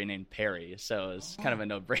Lake Erie named Perry, so it's kind of a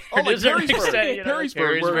no-brainer. Oh, like to a certain Perrysburg. extent,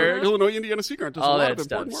 Perrysburg, where Illinois Indiana Sea Grant does all a lot that of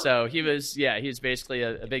stuff. important work. So he was basically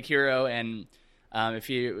a big hero, and if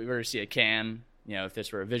you were to see a can, if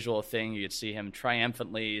this were a visual thing, you'd see him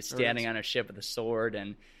triumphantly standing on a ship with a sword.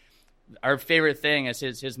 And our favorite thing is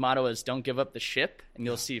his motto is "Don't give up the ship," and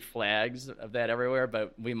you'll see flags of that everywhere.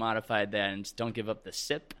 But we modified that and "Don't give up the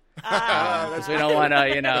sip." Because we don't want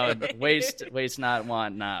to, waste not,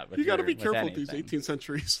 want not. You got to be careful with these 18th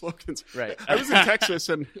century slogans. Right. I was in Texas,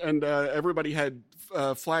 and everybody had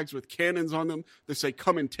flags with cannons on them. They say,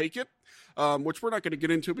 "Come and take it," which we're not going to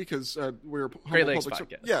get into because we're Great Lakes public.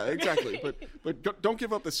 podcast. Yeah, exactly. But don't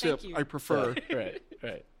give up the sip. you. I prefer. Right.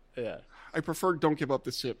 Yeah. I prefer don't give up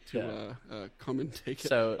the sip to come and take it.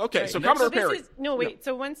 So- okay, Right. so So Commodore this Perry. is, no, wait.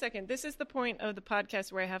 So 1 second. This is the point of the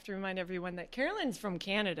podcast where I have to remind everyone that Carolyn's from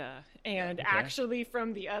Canada and actually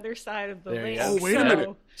from the other side of the There you lake. go. Oh, wait a so-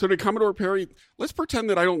 minute. So did Commodore Perry, let's pretend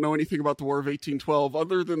that I don't know anything about the War of 1812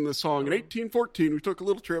 other than the song. In 1814, we took a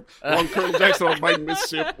little trip along Colonel Jackson on Mighty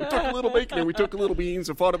Mississippi. We took a little bacon and we took a little beans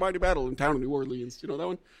and fought a mighty battle in town of New Orleans. You know that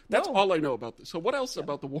one? That's No. all I know about this. So what else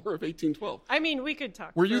about the War of 1812? I mean, we could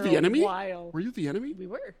talk Were you for the enemy? a while. Were you the enemy? We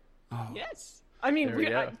were. Yes. I mean, There we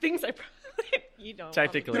go. things I probably, you know.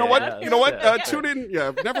 Technically, You know what? Yeah, You know what? yeah. Tune in.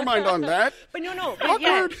 Yeah, never mind on that. But no. But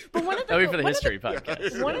yeah. Awkward. But one of the That'll be for the one of history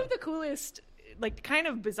podcast. One of the coolest, like, kind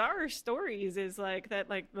of bizarre stories is like that,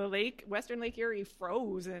 like the Western Lake Erie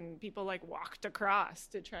froze and people like walked across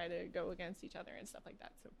to try to go against each other and stuff like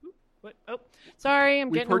that. So, what? Oh, sorry, I'm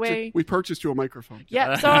getting away. We purchased you a microphone.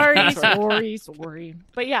 Yeah, sorry.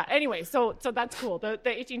 But yeah, anyway, so that's cool. The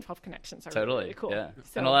 1812 connections are Totally really cool. Yeah.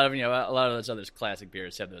 So, And a lot of those other classic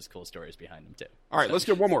beers have those cool stories behind them too. All right, let's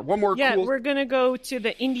get one more. One more yeah, cool. we're gonna go to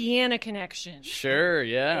the Indiana connection. Sure,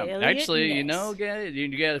 yeah. Elliot Actually, Ness. guys,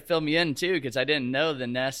 you got to fill me in too because I didn't know the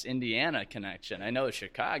Ness Indiana connection. I know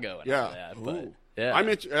Chicago and all that, but Ooh.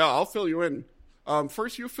 yeah. I'll fill you in.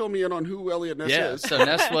 First, you fill me in on who Elliot Ness Yeah, is. so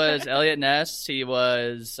Ness was Elliot Ness. He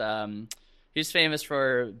was he's famous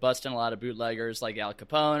for busting a lot of bootleggers like Al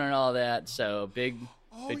Capone and all that. So big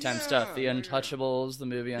time stuff. The Untouchables, the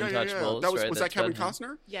movie Untouchables. That was right? that That's Kevin about him.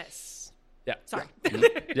 Costner? Yes. Yeah. Sorry.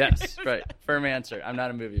 Mhm. Yes, right. Firm answer. I'm not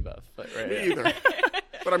a movie buff, but right. Me yeah. either.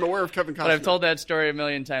 But I'm aware of Kevin Costner. But I've told that story a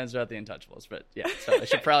million times about the Untouchables. But yeah, so I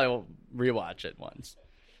should probably rewatch it once.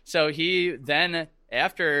 So he then,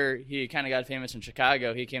 after he kind of got famous in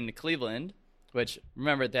Chicago, he came to Cleveland, which,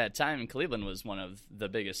 remember, at that time, Cleveland was one of the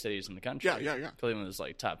biggest cities in the country. Yeah. Cleveland was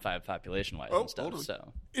like top 5 population-wise Oh, and stuff. hold on.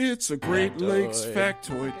 So It's a Great Factoid. Lakes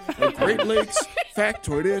factoid. A Great Lakes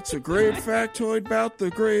factoid. It's a great factoid about the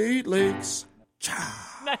Great Lakes.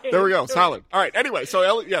 There we go. Solid. All right. Anyway, so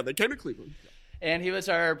Elliot, they came to Cleveland. And he was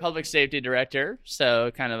our public safety director, so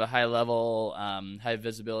kind of a high-level,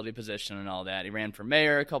 high-visibility position and all that. He ran for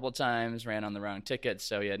mayor a couple times, ran on the wrong ticket,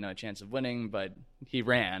 so he had no chance of winning, but he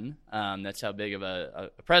ran. That's how big of a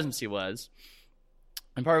presence he was.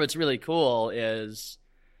 And part of what's really cool is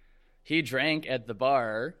he drank at the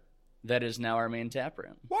bar that is now our main tap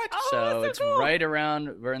room. What? So that's it's so cool. right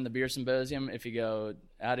around, we're in the beer symposium. If you go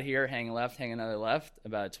out of here, hang left, hang another left,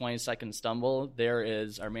 about a 20-second stumble, there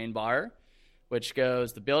is our main bar, which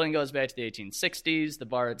goes, the building goes back to the 1860s. The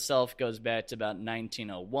bar itself goes back to about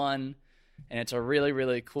 1901. And it's a really,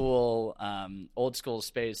 really cool old school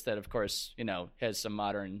space that, of course, has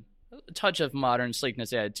some touch of modern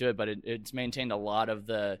sleekness added to it, but it's maintained a lot of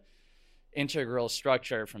the integral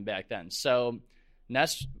structure from back then. So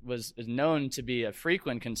Ness is known to be a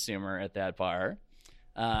frequent consumer at that bar.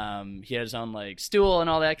 He had his own stool and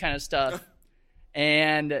all that kind of stuff.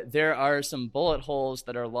 And there are some bullet holes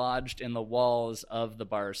that are lodged in the walls of the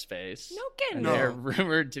bar space. No kidding. And they're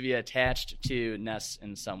rumored to be attached to Ness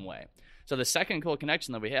in some way. So the second cool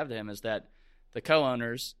connection that we have to him is that the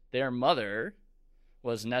co-owners, their mother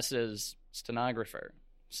was Ness's stenographer.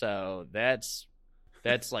 So that's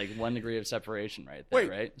like 1 degree of separation right there, Wait.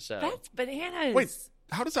 right? So That's bananas. Wait,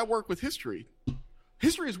 how does that work with history?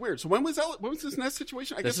 History is weird. So when was that? When was this nest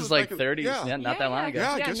situation? I This guess it is was like back 30s. Yeah, not that long ago.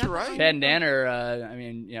 Yeah, I guess not you're that right. long Pat and ago. Dan are, I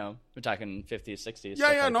mean, we're talking 50s, 60s. Yeah,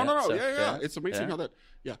 stuff yeah, like no, that. So, yeah. It's amazing yeah. how that.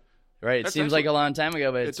 Yeah. Right. It That's seems like actually- a long time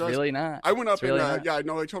ago, but it's does. really not. I went up It's really and not. yeah,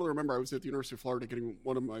 no, I totally remember. I was at the University of Florida getting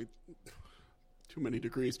one of my too many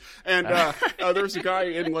degrees, and there was a guy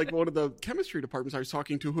in like one of the chemistry departments I was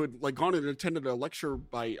talking to who had like gone and attended a lecture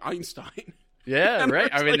by Einstein. Yeah, And right.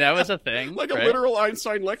 it's I mean, like- that was a thing. Like right? a literal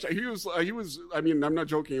Einstein lecture. He was. I mean, I'm not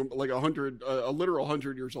joking. Like a literal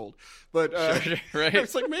 100 years old. But Sure, right.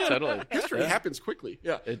 it's like, man, Totally. history Yeah. happens quickly.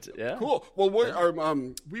 Yeah. Yeah. Cool. Well,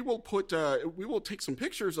 we will take some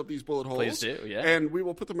pictures of these bullet holes. Please do, yeah. And we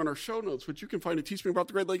will put them in our show notes, which you can find at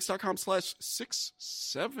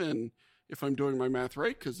teachmeaboutthegreatlakes.com/67, if I'm doing my math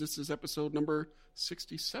right, because this is episode number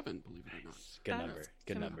 67, believe it or not. Good That number. is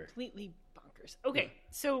Good number. Completely bonkers. Okay,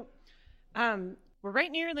 so we're right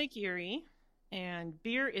near Lake Erie, and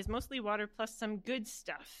beer is mostly water plus some good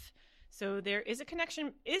stuff. So there is a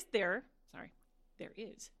connection. Is there a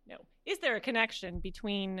connection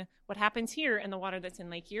between what happens here and the water that's in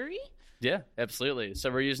Lake Erie? Yeah, absolutely. So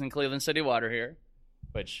we're using Cleveland City water here,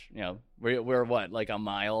 which we're what, like a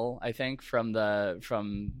mile, I think, from the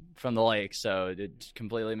lake. So it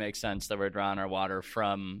completely makes sense that we're drawing our water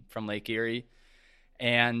from Lake Erie.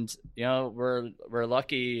 And we're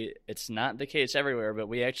lucky. It's not the case everywhere, but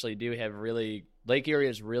we actually do have Lake Erie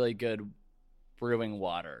is really good brewing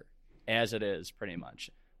water, as it is pretty much.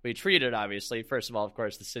 We treat it, obviously. First of all, of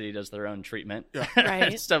course, the city does their own treatment,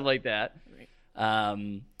 Right. stuff like that,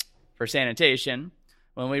 for sanitation.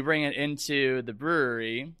 When we bring it into the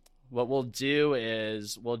brewery, what we'll do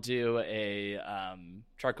is we'll do a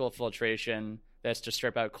charcoal filtration. That's to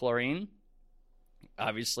strip out chlorine.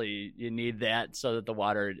 Obviously, you need that so that the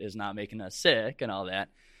water is not making us sick and all that.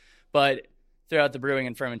 But throughout the brewing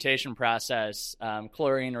and fermentation process,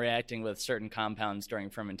 chlorine reacting with certain compounds during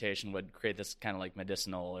fermentation would create this kind of like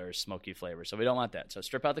medicinal or smoky flavor. So we don't want that. So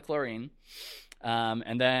strip out the chlorine.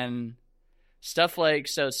 And then stuff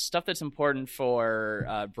that's important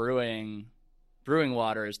for brewing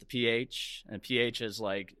water is the pH. And pH is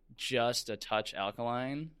like just a touch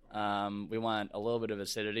alkaline. We want a little bit of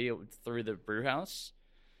acidity through the brew house.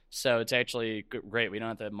 So it's actually great. We don't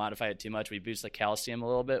have to modify it too much. We boost the calcium a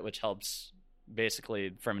little bit, which helps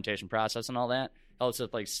basically fermentation process and all that. Helps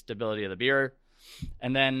with like stability of the beer.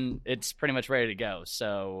 And then it's pretty much ready to go.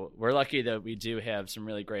 So we're lucky that we do have some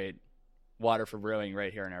really great water for brewing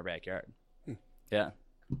right here in our backyard. Yeah.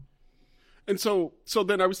 And so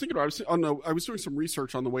then I was thinking about I was doing some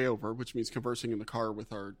research on the way over, which means conversing in the car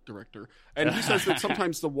with our director, and he says that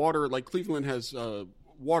sometimes the water, like Cleveland has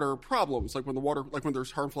water problems, like when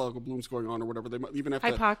there's harmful algal blooms going on or whatever, they might even have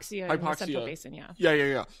Hypoxia in the Central Basin, yeah.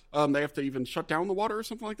 Yeah. They have to even shut down the water or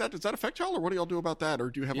something like that. Does that affect y'all, or what do y'all do about that? Or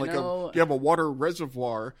do you have do you have a water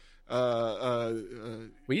reservoir?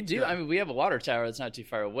 We do. Yeah. I mean, we have a water tower that's not too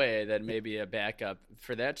far away that may be a backup.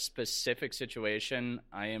 For that specific situation,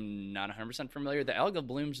 I am not 100% familiar. The algal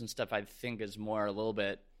blooms and stuff, I think, is more a little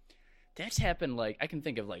bit... That's happened, like, I can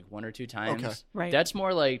think of, like, one or two times. Okay. Right. That's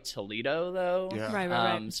more like Toledo, though. Yeah.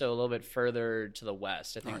 Right. So a little bit further to the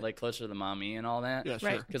west. I think, like, closer to the Maumee and all that. Yeah,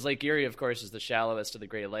 sure. Because Lake Erie, of course, is the shallowest of the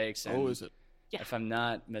Great Lakes. And is it? Yeah. If I'm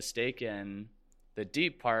not mistaken, the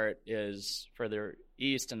deep part is further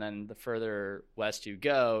east, and then the further west you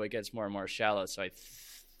go, it gets more and more shallow. So I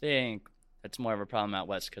think it's more of a problem out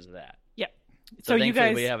west because of that. Yeah. So you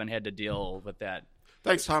guys, we haven't had to deal with that.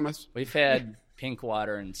 Thanks, Thomas. We've had pink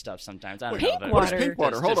water and stuff sometimes. I don't Pink know. But What is pink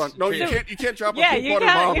water? Hold on. No, you can't drop a pink water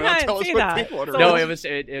bomb and not tell us what pink water is. No,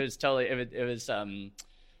 it was totally it was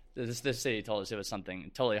this city told us it was something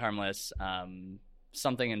totally harmless.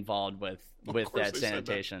 Something involved with that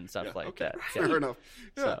sanitation and stuff like that. Yeah. Fair enough.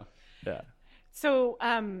 Yeah. So, yeah. So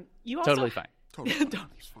you also Totally fine. Totally fine.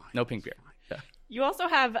 No pink beer. Yeah. You also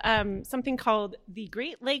have something called the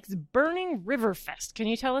Great Lakes Burning River Fest. Can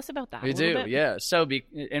you tell us about that? We do, yeah. So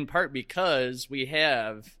in part because we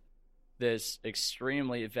have this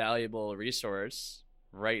extremely valuable resource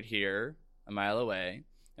right here, a mile away,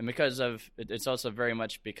 and because of it's also very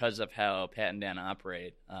much because of how Pat and Dan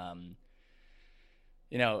operate.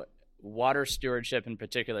 Water stewardship in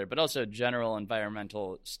particular, but also general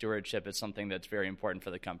environmental stewardship is something that's very important for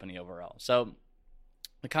the company overall. So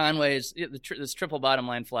the Conways, this triple bottom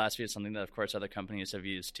line philosophy is something that, of course, other companies have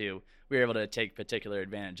used too. We were able to take particular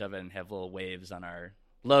advantage of it and have little waves on our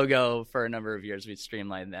logo for a number of years. We've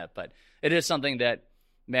streamlined that, but it is something that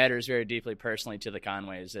matters very deeply personally to the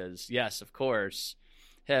Conways is, yes, of course,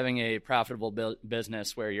 having a profitable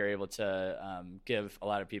business where you're able to give a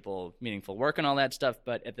lot of people meaningful work and all that stuff,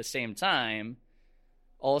 but at the same time,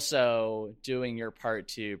 also doing your part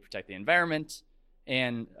to protect the environment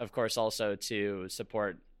and of course also to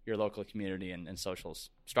support your local community and social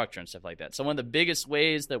structure and stuff like that. So one of the biggest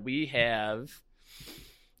ways that we have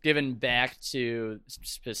given back to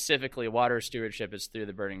specifically water stewardship is through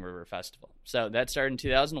the Burning River Festival. So that started in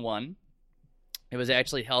 2001. It was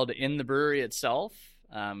actually held in the brewery itself.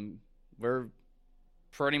 We're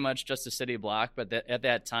pretty much just a city block, but at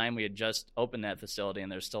that time we had just opened that facility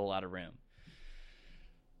and there's still a lot of room.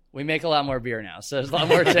 We make a lot more beer now, so there's a lot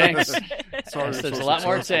more tanks. So there's a lot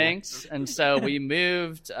more tanks, and so we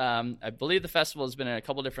moved. I believe the festival has been in a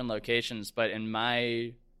couple different locations, but in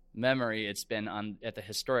my memory, it's been at the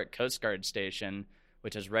historic Coast Guard station,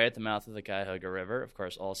 which is right at the mouth of the Cuyahoga River. Of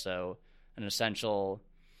course, also an essential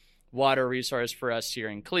water resource for us here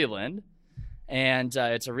in Cleveland, and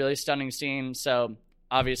it's a really stunning scene. So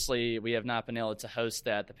obviously, we have not been able to host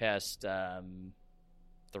that the past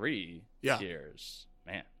 3 years.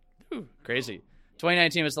 Man. Ooh, crazy.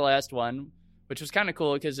 2019 was the last one, which was kind of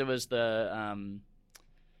cool because it was the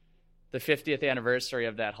 50th anniversary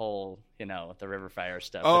of that whole, the river fire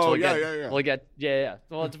stuff. Oh, we'll yeah. We'll get.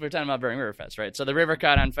 Well, we're talking about Burning River Fest, right? So the river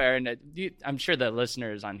caught on fire, and I'm sure the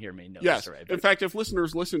listeners on here may know yes. this, right? In fact, if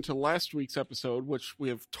listeners listen to last week's episode, which we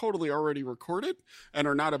have totally already recorded and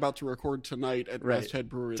are not about to record tonight at Masthead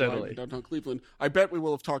Brewery Live in downtown Cleveland, I bet we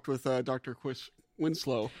will have talked with Dr.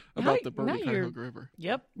 Winslow about the burning Cuyahoga River.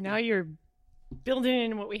 Yep. Now you're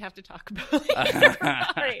building in what we have to talk about.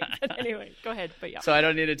 All right. But anyway, go ahead. But yeah. So I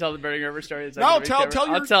don't need to tell the Burning River story? No, I'll tell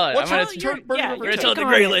you. I'll tell it. I'm going to tell the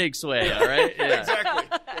Great Lakes way, all right? Yeah. Exactly.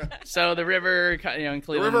 Yeah. So the river, in Cleveland.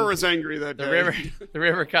 The river was angry that day. The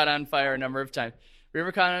river caught on fire a number of times.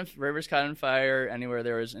 Rivers caught on fire anywhere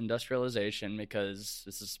there was industrialization, because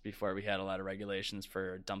this is before we had a lot of regulations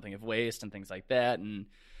for dumping of waste and things like that. And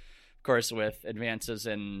of course, with advances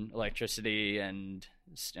in electricity and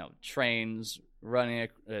trains running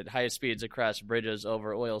at high speeds across bridges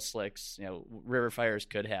over oil slicks, river fires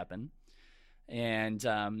could happen. And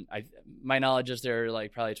my knowledge is there are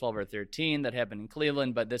probably 12 or 13 that happened in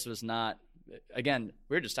Cleveland, but this was not. Again,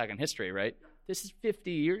 we're just talking history, right? This is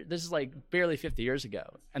 50 years. This is barely 50 years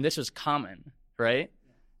ago, and this was common, right?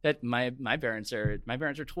 That my parents are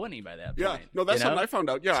 20 by that point. Yeah, no, that's something I found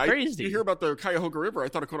out. Yeah, it's crazy. You hear about the Cuyahoga River. I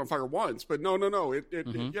thought it caught on fire once, but no.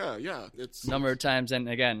 It's number of times, and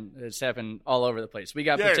again, it's happened all over the place. We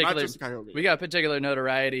got not just the Cuyahoga. We got particular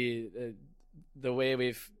notoriety. The way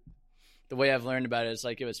I've learned about it is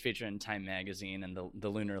it was featured in Time magazine and the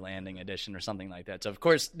Lunar Landing edition or something like that. So of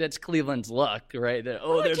course that's Cleveland's luck, right?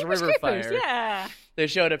 There's a river fire. Yeah. They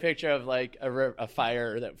showed a picture of a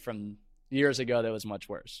fire that from years ago that was much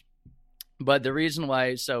worse. But the reason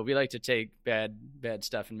why, so we like to take bad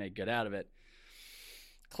stuff and make good out of it.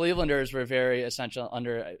 Clevelanders were very essential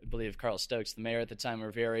under, I believe, Carl Stokes, the mayor at the time,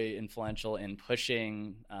 were very influential in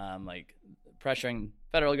pushing, pressuring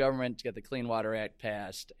federal government to get the Clean Water Act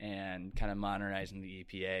passed and kind of modernizing the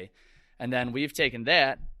EPA. And then we've taken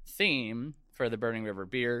that theme for the Burning River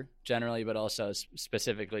beer generally, but also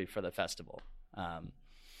specifically for the festival.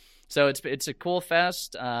 So it's a cool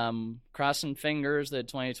fest. Crossing fingers that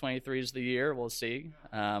 2023 is the year. We'll see.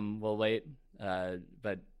 We'll wait.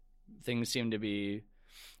 But things seem to be,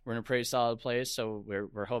 we're in a pretty solid place. So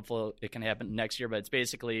we're hopeful it can happen next year. But it's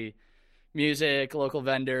basically music, local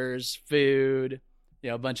vendors, food,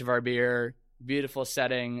 a bunch of our beer, beautiful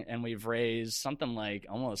setting, and we've raised something like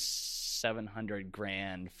almost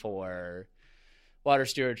 $700,000 for water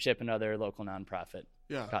stewardship and other local nonprofit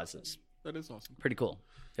causes. That is awesome. Pretty cool.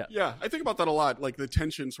 Yeah, I think about that a lot, the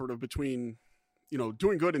tension sort of between,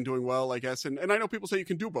 doing good and doing well, I guess. And I know people say you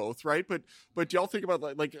can do both, right? But do y'all think about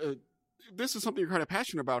this is something you're kind of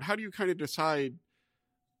passionate about. How do you kind of decide,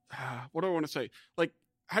 what do I want to say?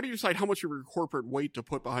 How do you decide how much of your corporate weight to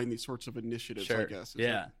put behind these sorts of initiatives, sure. I guess?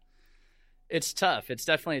 It's tough. It's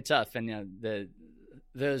definitely tough. And,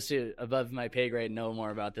 those who above my pay grade know more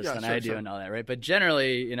about this than I do and all that, right? But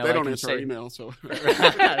generally, they don't answer our email, so.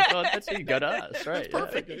 Well, that's how you go to us, right? That's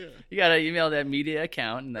perfect. Yeah. You got to email that media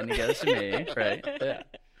account, and then you get us to me, right?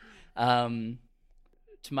 Yeah.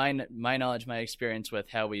 To my knowledge, my experience with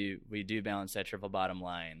how we do balance that triple bottom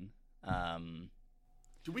line.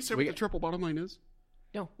 Did we say what the triple bottom line is?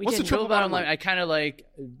 No, What's didn't. the triple bottom line? I kind of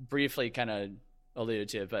briefly alluded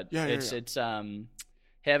to it, but it's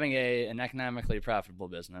having an economically profitable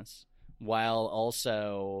business while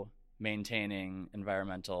also maintaining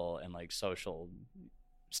environmental and social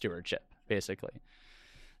stewardship, basically.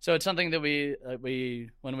 So it's something that we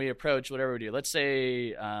when we approach whatever we do, let's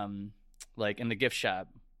say in the gift shop,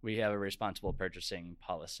 we have a responsible purchasing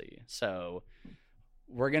policy. So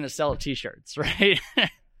we're going to sell T-shirts, right?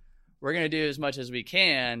 We're going to do as much as we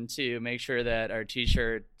can to make sure that our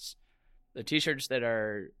T-shirts the t-shirts that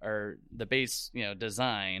are the base,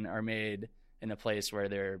 design are made in a place where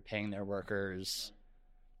they're paying their workers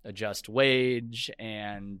a just wage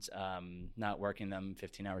and not working them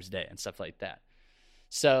 15 hours a day and stuff like that.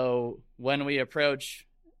 So when we approach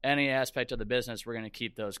any aspect of the business, we're going to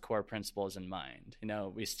keep those core principles in mind.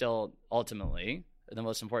 We still ultimately, the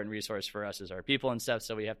most important resource for us is our people and stuff.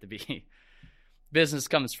 So we have to be business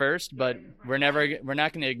comes first, but we're not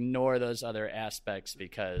going to ignore those other aspects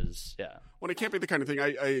because, Well, it can't be the kind of thing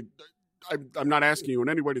I'm not asking you in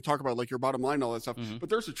any way to talk about like your bottom line and all that stuff, but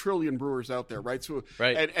there's a trillion brewers out there, right? So,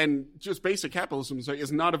 right. And just basic capitalism is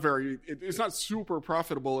not it's not super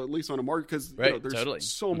profitable, at least on a market, because there's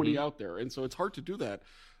so many out there. And so it's hard to do that,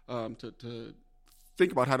 to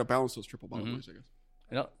think about how to balance those triple bottom lines, I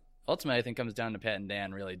guess. Ultimately, I think it comes down to Pat and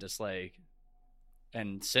Dan really just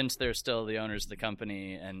and since they're still the owners of the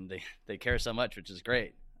company and they care so much, which is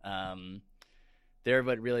great, they're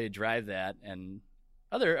what really drive that. And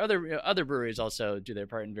other breweries also do their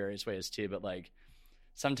part in various ways too. But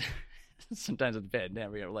sometimes with Pat and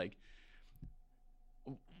Dan,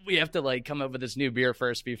 we have to come up with this new beer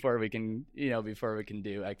first before we can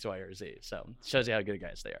do X, Y, or Z. So it shows you how good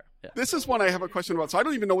guys they are. Yeah. This is one I have a question about. So I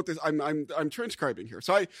don't even know what this. I'm transcribing here.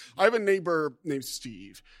 So I have a neighbor named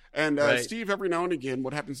Steve, and Steve every now and again,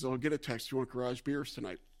 what happens is he'll get a text, "You want garage beers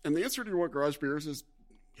tonight?" And the answer to "You want garage beers" is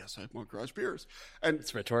yes, I want garage beers. And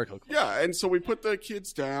it's rhetorical. Yeah, and so we put the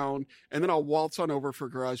kids down, and then I'll waltz on over for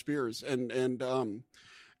garage beers, and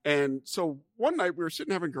so one night we were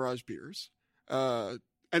sitting having garage beers.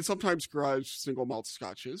 And sometimes garage single malt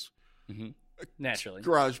scotches, naturally,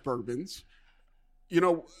 garage bourbons.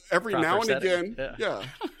 Every proper now and setting. again,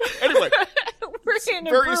 Anyway, we're in a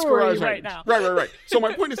brewery right now. Right. So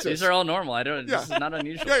my point is this: these are all normal. This is not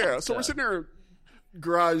unusual. Yeah. So we're sitting there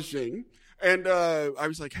garaging, and I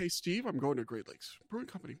was like, "Hey, Steve, I'm going to Great Lakes Brewing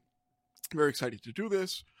Company. I'm very excited to do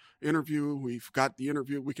this interview. We've got the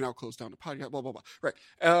interview. We can now close down the podcast. Blah blah blah." Right.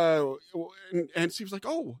 And Steve's like,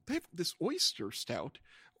 "Oh, they have this oyster stout."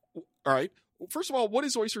 All right. Well, first of all, what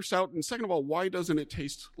is oyster stout? And second of all, why doesn't it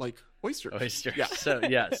taste like oysters? Oysters. Yeah. So,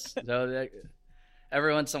 yes. So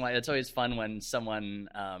every once in a while, it's always fun when someone,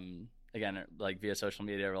 again, via social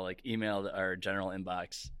media will email our general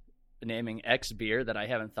inbox naming X beer that I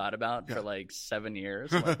haven't thought about for 7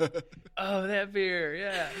 years. Oh, that beer.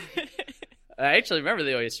 Yeah. I actually remember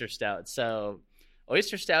the oyster stout. So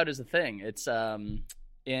oyster stout is a thing. It's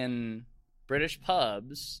in British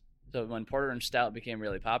pubs. So when porter and stout became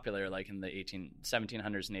really popular, in the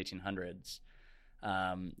 1700s and 1800s,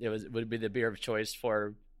 it would be the beer of choice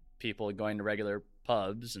for people going to regular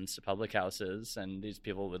pubs and public houses, and these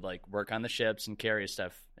people would work on the ships and carry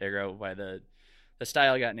stuff. Ergo, why the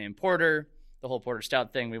style got named porter. The whole porter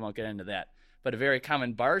stout thing, we won't get into that. But a very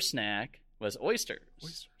common bar snack was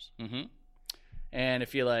oysters. Mm-hmm. And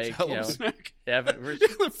if you snack. Yeah,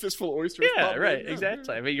 a fistful of oysters. Yeah, right,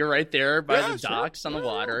 exactly. I mean, you're right there by the docks on the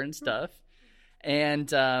water and stuff.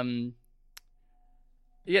 And, an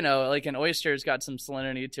oyster's got some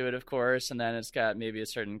salinity to it, of course, and then it's got maybe a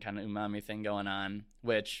certain kind of umami thing going on,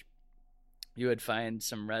 which you would find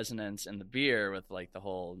some resonance in the beer with the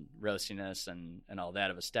whole roastiness and all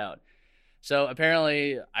that of a stout. So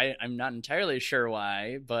apparently, I'm not entirely sure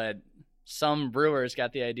why, but some brewers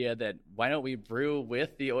got the idea that why don't we brew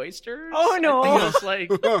with the oysters? Oh no! I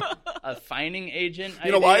think it was a fining agent.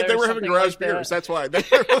 You know why? They were having garage beers. That's why.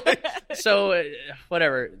 So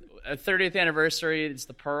whatever. A 30th anniversary. It's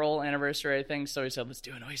the Pearl anniversary, I think. So we said, let's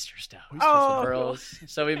do an oyster stout. Pearls.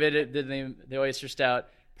 So we did the oyster stout.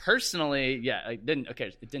 Personally, it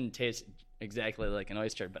didn't taste exactly like an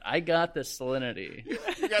oyster, but I got the salinity.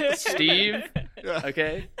 You got the Steve,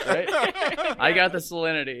 okay, right? I got the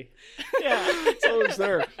salinity. Yeah, so it's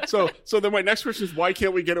there. So then my next question is, why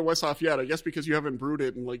can't we get it West Lafayette? I guess because you haven't brewed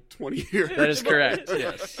it in 20 years. That is correct.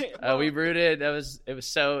 Yes, we brewed it. It was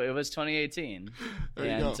 2018,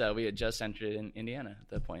 and we had just entered in Indiana at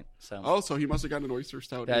that point. So he must have gotten an oyster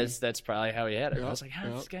stout. That's probably how he had it. I was like, how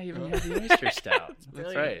does this guy even have the oyster stout?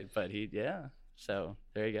 That's right, but so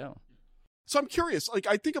there you go. So I'm curious,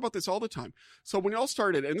 I think about this all the time. So when it all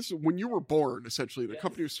started, and this is when you were born, essentially, the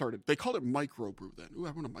company started, they called it microbrew then. Ooh,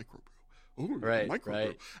 I want a microbrew. Ooh, right, microbrew.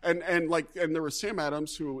 Right. And there was Sam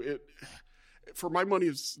Adams, who for my money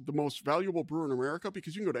is the most valuable brewer in America,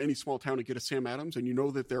 because you can go to any small town and get a Sam Adams, and you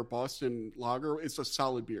know that their Boston lager is a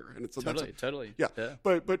solid beer, and it's totally. Yeah.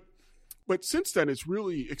 But since then, it's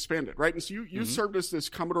really expanded, right? And so you served us this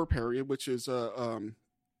Commodore Perry, which is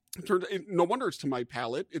no wonder it's to my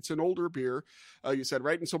palate. It's an older beer, you said,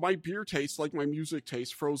 right? And so my beer tastes like my music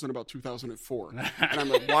tastes, frozen about 2004. And I'm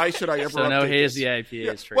like, why should I ever So no update hazy this?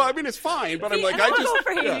 IPAs for Well, you. I mean, it's fine, but I'm See, like, I don't go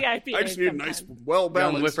for hazy IPAs I just need a nice, sometimes.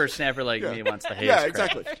 well-balanced. Young whippersnapper like me wants the haze. Yeah, crap.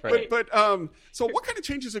 exactly. Right. But so what kind of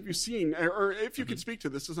changes have you seen, or if you could speak to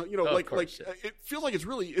this? Is Of like course, it feels like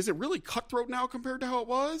is it really cutthroat now compared to how it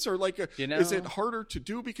was, or like is it harder to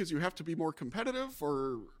do because you have to be more competitive,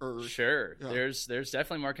 or Sure. Yeah. There's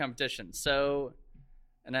definitely more competition. So,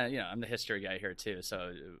 and I'm the history guy here too.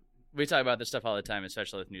 So we talk about this stuff all the time,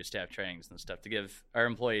 especially with new staff trainings and stuff, to give our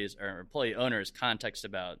employees or employee owners context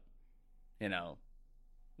about,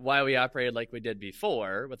 why we operated like we did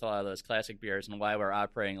before with a lot of those classic beers, and why we're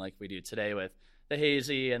operating like we do today with the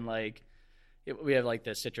hazy, and we have like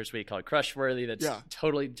this citrus wheat called Crushworthy that's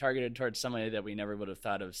totally targeted towards somebody that we never would have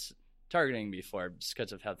thought of targeting before, just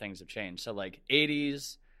because of how things have changed. So like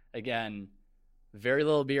 80s, again, very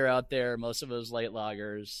little beer out there. Most of it was light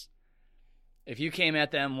lagers. If you came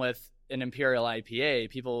at them with an Imperial IPA,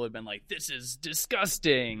 people would have been like, this is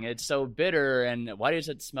disgusting. It's so bitter. And why does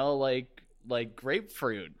it smell like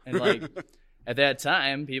grapefruit? And like at that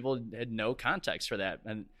time, people had no context for that.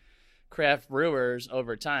 And craft brewers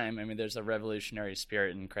over time, I mean, there's a revolutionary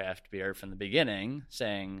spirit in craft beer from the beginning,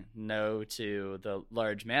 saying no to the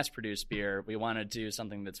large mass-produced beer. We want to do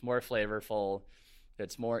something that's more flavorful,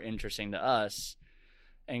 that's more interesting to us.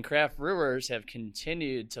 And craft brewers have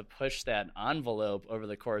continued to push that envelope over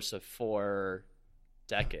the course of 4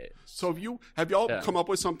 decades. So have y'all come up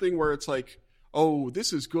with something where it's like, oh,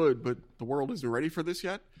 this is good, but the world isn't ready for this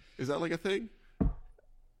yet? Is that like a thing?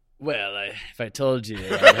 Well, if I told you,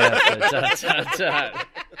 I'd have to,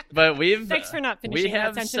 but we've. Thanks for not finishing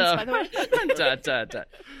that sentence, by the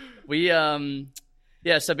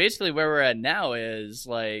way. So basically, where we're at now is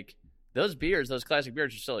like those classic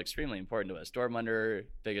beers, are still extremely important to us. Dortmunder,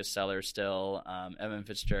 biggest seller still. Evan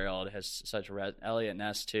Fitzgerald has such a Elliott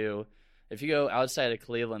Ness too. If you go outside of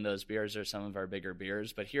Cleveland, those beers are some of our bigger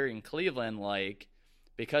beers. But here in Cleveland, like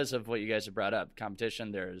because of what you guys have brought up,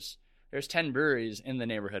 competition, there's 10 breweries in the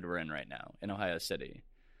neighborhood we're in right now in Ohio City.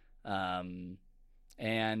 And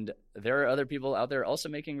there are other people out there also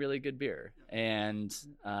making really good beer and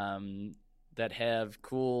that have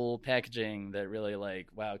cool packaging that really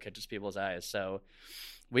catches people's eyes. So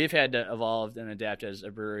we've had to evolve and adapt as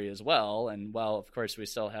a brewery as well. And while, of course, we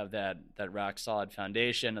still have that rock solid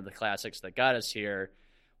foundation of the classics that got us here,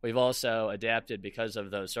 we've also adapted because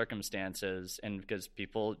of those circumstances and because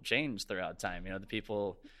people change throughout time. The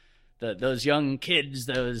people... those young kids,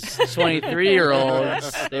 those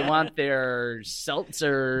 23-year-olds, they want their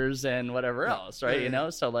seltzers and whatever else,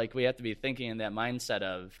 right? So like we have to be thinking in that mindset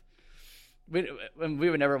of we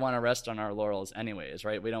would never want to rest on our laurels anyways,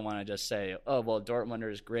 right? We don't want to just say, oh, well,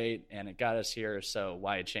 Dortmunder is great and it got us here, so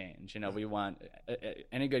why change? We want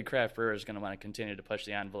any good craft brewer is going to want to continue to push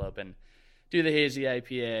the envelope and do the hazy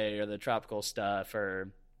IPA or the tropical stuff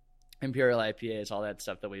or Imperial IPAs, all that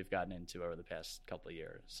stuff that we've gotten into over the past couple of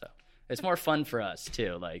years. So it's more fun for us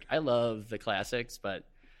too. Like I love the classics, but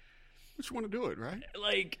you want to do it, right?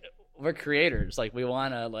 Like we're creators. Like we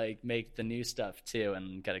want to make the new stuff too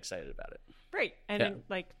and get excited about it. Right. And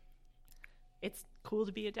then, it's cool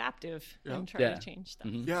to be adaptive and try to change stuff.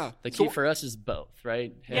 Mm-hmm. Yeah. The key for us is both,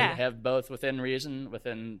 right? Yeah. Have both within reason,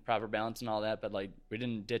 within proper balance and all that, but we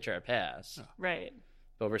didn't ditch our past. Right.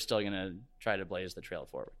 But we're still going to try to blaze the trail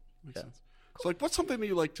forward. Makes sense. So what's something that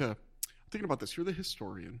you like to... Thinking about this, you're the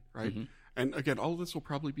historian, right? Mm-hmm. And again, all of this will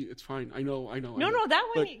probably be. It's fine. I know. No, that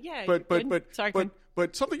one.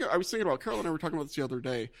 But something I was thinking about. Carol and I were talking about this the other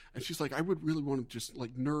day, and she's like, I would really want to just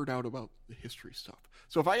nerd out about the history stuff.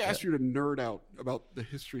 So if I asked you to nerd out about the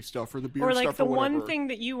history stuff or the beer stuff, or the one thing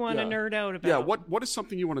that you want to nerd out about. Yeah. What is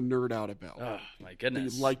something you want to nerd out about? Oh my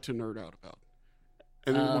goodness. That you like to nerd out about?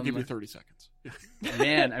 And then we'll give you 30 seconds.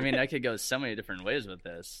 Man, I mean, I could go so many different ways with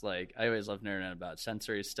this. I always love nerding out about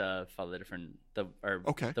sensory stuff, all the different,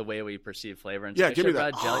 the way we perceive flavor. And give me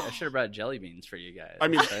that. I should have brought jelly beans for you guys. I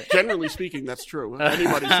mean, generally speaking, that's true.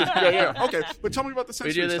 Anybody should. Yeah. Okay, but tell me about the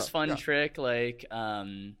sensory stuff. We do this fun trick,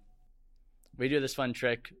 we do this fun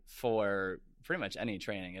trick for pretty much any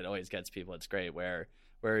training. It always gets people. It's great where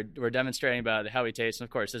we're demonstrating about how we taste. And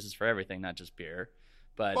of course, this is for everything, not just beer.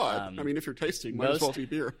 But I mean, if you're tasting, might as well be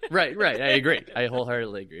beer. Right. I agree. I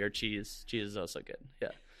wholeheartedly agree. Or cheese is also good. Yeah.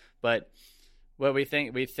 But what we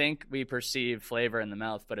think we perceive flavor in the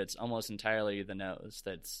mouth, but it's almost entirely the nose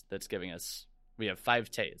that's giving us. We have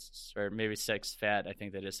 5 tastes, or maybe 6. Fat, I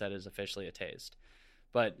think they just said, is officially a taste.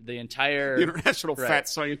 But the international fat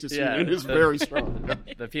scientist union is very strong.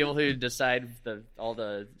 The people who decide all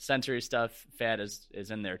the sensory stuff, fat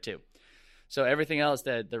is in there too. So everything else,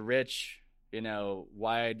 that the rich,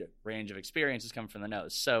 wide range of experiences come from the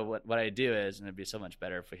nose. So what I do is, and it'd be so much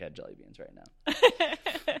better if we had jelly beans right now.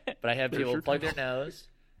 But I have people plug their nose,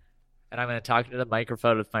 and I'm going to talk to the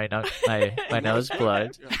microphone with my nose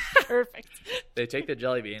plugged. Perfect. They take the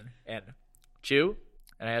jelly bean and chew,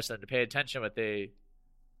 and I ask them to pay attention what they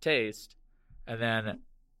taste, and then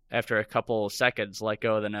after a couple seconds, let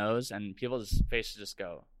go of the nose, and people's faces just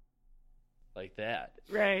go like that.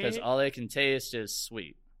 Right. Because all they can taste is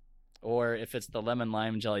sweet. Or if it's the lemon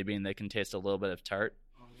lime jelly bean, they can taste a little bit of tart.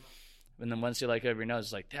 And then once you let go of your nose,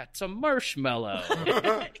 it's like, that's a marshmallow.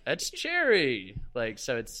 That's cherry. Like,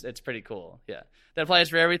 so it's pretty cool. Yeah. That applies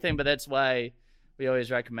for everything, but that's why we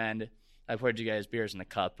always recommend, I've poured you guys beers in a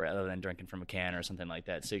cup rather than drinking from a can or something like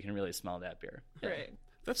that, so you can really smell that beer. Yeah. Right.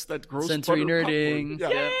 That's that gross sensory butter nerding.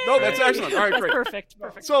 popcorn. Yeah. No, that's excellent. All right, great. Perfect.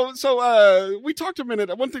 So we talked a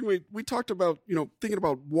minute. One thing we talked about, thinking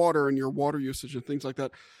about water and your water usage and things like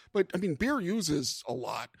that. But I mean, beer uses a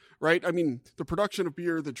lot, right? I mean, the production of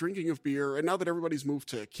beer, the drinking of beer, and now that everybody's moved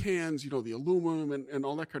to cans, the aluminum and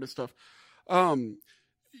all that kind of stuff.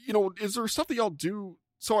 Is there stuff that y'all do?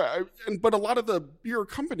 So, but a lot of the beer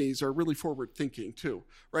companies are really forward thinking too,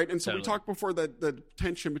 right? And so we talked before that the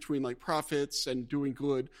tension between like profits and doing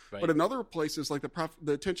good, right. But in other places like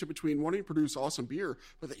the tension between wanting to produce awesome beer,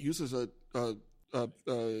 but that uses a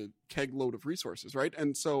keg load of resources, right?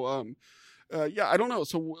 And so, I don't know.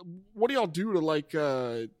 So, what do y'all do to like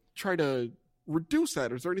try to reduce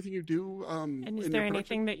that? Is there anything you do? And is there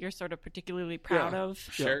anything that you're sort of particularly proud of?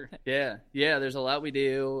 Sure. Yeah. There's a lot we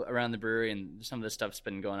do around the brewery, and some of this stuff's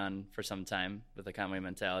been going on for some time with the Conway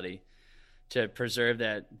mentality to preserve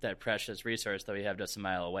that precious resource that we have just a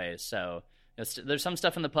mile away. So there's some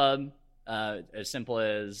stuff in the pub, as simple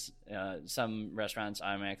as some restaurants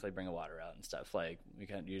automatically bring a water out and stuff. Like we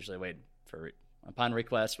can usually wait for upon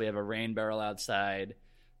request. We have a rain barrel outside,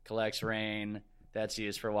 collects rain. That's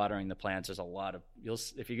used for watering the plants. There's a lot of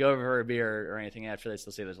if you go over for a beer or anything after this,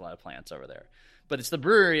 you'll see there's a lot of plants over there. But it's the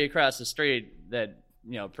brewery across the street that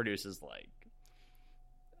produces like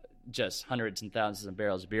just hundreds and thousands of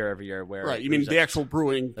barrels of beer every year. Where right, you mean the actual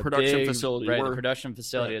brewing production facility? Right, the production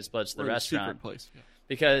facility is close to the restaurant. Secret place. Yeah.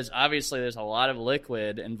 Because obviously there's a lot of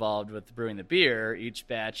liquid involved with brewing the beer. Each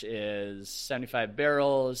batch is 75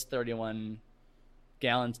 barrels, 31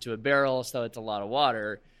 gallons to a barrel, so it's a lot of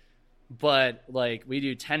water. But like we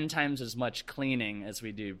do 10 times as much cleaning as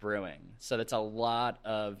we do brewing. So that's a lot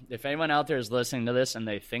of, if anyone out there is listening to this and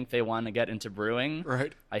they think they want to get into brewing,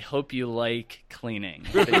 right. I hope you like cleaning,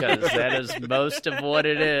 because that is most of what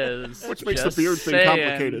it is. Which makes the beard thing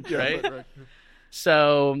complicated. Yeah, right?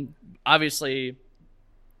 So obviously,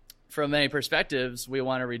 from many perspectives, we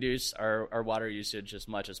want to reduce our water usage as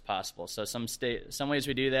much as possible. So some ways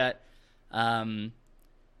we do that.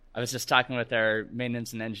 I was just talking with our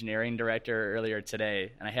maintenance and engineering director earlier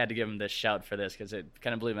today, and I had to give him this shout for this because it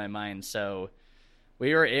kind of blew my mind. So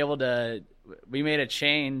we made a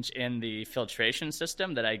change in the filtration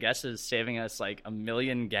system that I guess is saving us like 1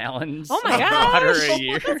 million gallons of water a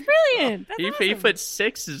year. That's brilliant. He put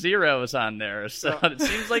 6 zeros on there, so it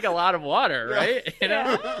seems like a lot of water, right?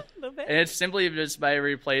 Yeah, a little bit. And it's simply just by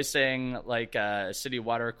replacing like a city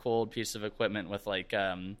water cooled piece of equipment with like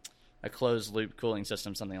a closed loop cooling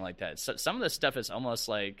system, something like that. So some of this stuff is almost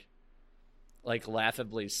like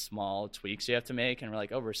laughably small tweaks you have to make, and we're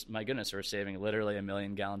like, oh, my goodness, we're saving literally 1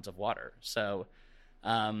 million gallons of water. So,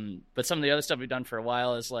 but some of the other stuff we've done for a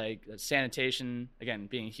while is like sanitation, again,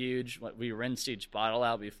 being huge. We rinse each bottle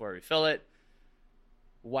out before we fill it.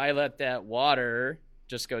 Why let that water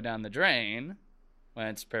just go down the drain when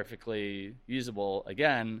it's perfectly usable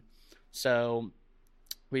again? So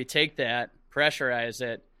we take that, pressurize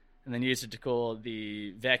it, and then use it to cool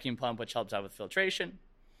the vacuum pump, which helps out with filtration.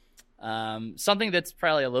 Something that's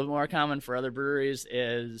probably a little more common for other breweries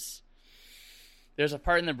is there's a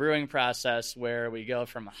part in the brewing process where we go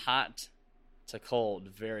from hot to cold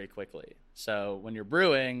very quickly. So when you're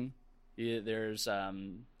brewing, there's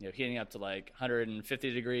heating up to like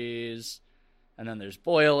 150 degrees, and then there's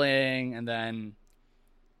boiling, and then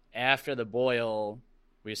after the boil,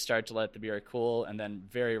 we start to let the beer cool and then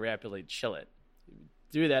very rapidly chill it.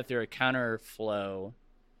 Do that through a counterflow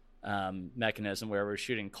mechanism where we're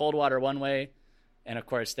shooting cold water one way, and of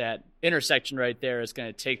course that intersection right there is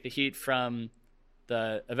going to take the heat from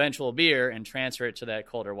the eventual beer and transfer it to that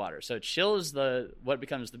colder water. So it chills what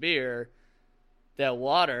becomes the beer. That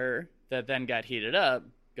water that then got heated up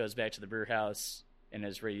goes back to the brew house and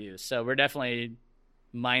is reused. So we're definitely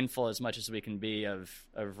mindful as much as we can be of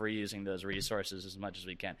reusing those resources as much as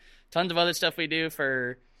we can. Tons of other stuff we do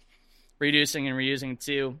for reducing and reusing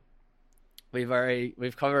too.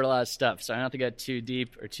 we've covered a lot of stuff, so I don't have to get too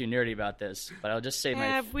deep or too nerdy about this. But I'll just say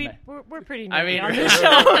we're pretty nerdy I mean, on this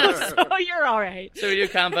show, so you're all right. So we do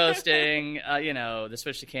composting. The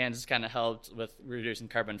switch to cans has kind of helped with reducing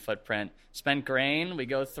carbon footprint. Spent grain, we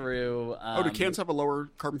go through. Do cans have a lower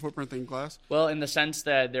carbon footprint than glass? Well, in the sense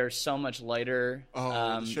that they're so much lighter.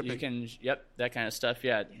 Shipping. That kind of stuff.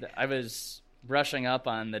 Yeah, I was brushing up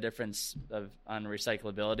on the difference on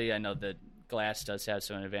recyclability. I know that glass does have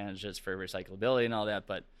some advantages for recyclability and all that,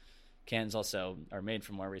 but cans also are made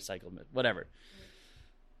from more recycled, whatever.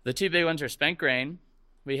 The two big ones are spent grain.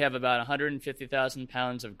 We have about 150,000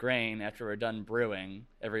 pounds of grain after we're done brewing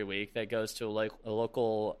every week that goes to a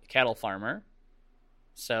local cattle farmer.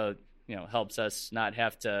 So, helps us not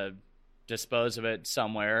have to dispose of it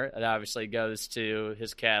somewhere. It obviously goes to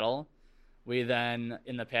his cattle. We then,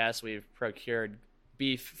 in the past, we've procured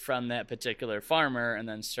beef from that particular farmer and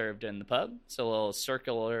then served in the pub. So a little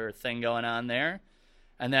circular thing going on there.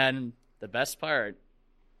 And then the best part,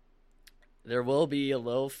 there will be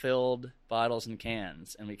low-filled bottles and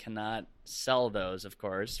cans, and we cannot sell those, of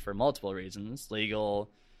course, for multiple reasons: legal,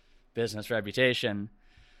 business reputation.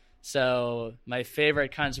 So my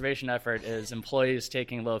favorite conservation effort is employees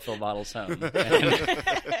taking low-fill bottles home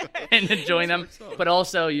and enjoying them, but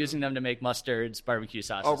also using them to make mustards, barbecue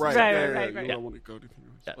sauces. Oh, right. Right. You don't want to go to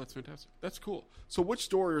That's fantastic. That's cool. So which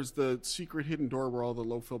door is the secret hidden door where all the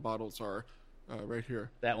low-fill bottles are? Right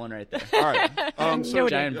here. That one right there. All right.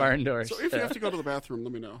 Giant barn doors. So if you have to go to the bathroom,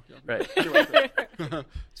 let me know. Yeah. Right. Anyway,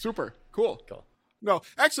 super. Cool. Cool. No,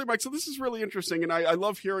 actually, Mike, so this is really interesting, and I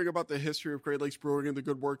love hearing about the history of Great Lakes Brewing and the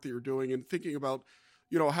good work that you're doing, and thinking about,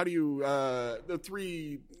 how do you,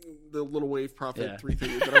 the little wave profit, three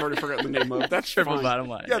things that I've already forgotten the name of. That's triple fine. bottom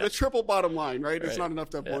line. Yeah, the triple bottom line, right? It's not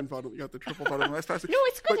enough to have one bottom. You got the triple bottom line. No,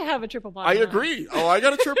 it's good to have a triple bottom I line. agree. Oh, I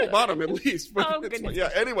got a triple bottom at least. But goodness.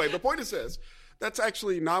 Anyway, the point is this. That's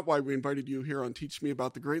actually not why we invited you here on Teach Me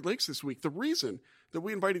About the Great Lakes this week. The reason that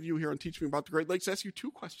we invited you here on Teach Me About the Great Lakes is to ask you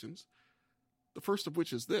two questions. The first of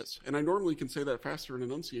which is this, and I normally can say that faster and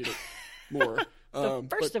enunciate it more. The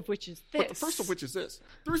first of which is this. But the first of which is this.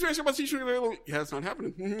 The reason I ask you about teaching me, it's not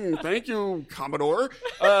happening. Thank you, Commodore.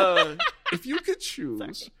 If you could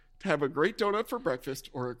choose to have a great donut for breakfast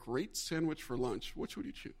or a great sandwich for lunch, which would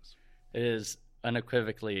you choose? It is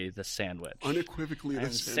unequivocally the sandwich. Unequivocally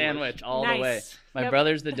the sandwich all the way. My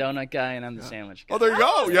brother's the donut guy, and I'm the sandwich guy. Oh, there you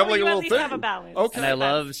go. You have like a little thing. Have a balance. Okay. And I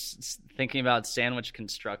love thinking about sandwich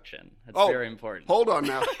construction. That's very important. Hold on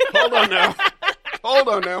now.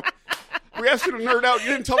 We asked you to nerd out. You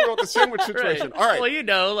didn't tell me about the sandwich situation. Right. All right. Well,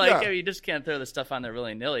 you just can't throw the stuff on there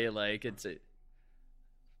willy-nilly.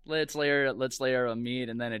 Let's layer a meat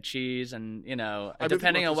and then a cheese, and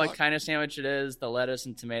depending on what kind of sandwich it is, the lettuce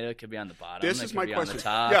and tomato could be on the bottom. This is my question. On the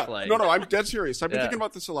top. Yeah, no, I'm dead serious. I've been thinking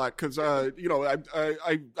about this a lot because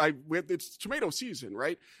it's tomato season,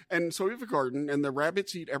 right? And so we have a garden, and the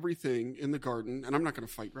rabbits eat everything in the garden, and I'm not going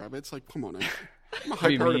to fight rabbits. Like, come on, I'm a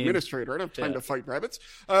high-powered administrator. I don't have time to fight rabbits.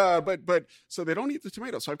 But so they don't eat the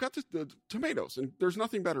tomatoes. So I've got the tomatoes, and there's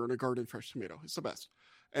nothing better in a garden fresh tomato. It's the best.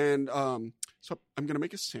 And so I'm going to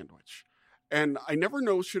make a sandwich. And I never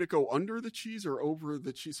know, should it go under the cheese or over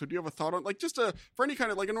the cheese? So do you have a thought on, for any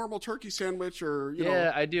kind of, a normal turkey sandwich or,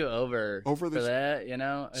 Yeah, I do over the for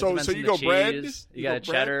that, So you go bread? You got a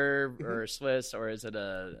cheddar or a Swiss, or is it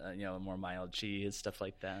a more mild cheese, stuff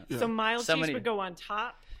like that? Yeah. So mild cheese would go on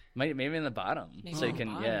top? Maybe in the bottom. So you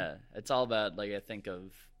can, it's all about, I think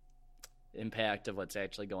of impact of what's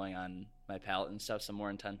actually going on my palate and stuff. Some more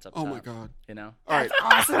intense up top. Oh my god! All right,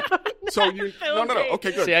 awesome. So you no.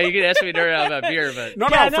 Okay, good. So you can ask me about beer, but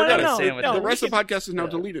forget it. The rest of the podcast is now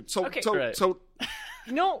deleted. So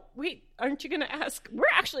No, wait. Aren't you going to ask? We're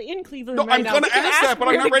actually in Cleveland right now. I'm going to ask that, but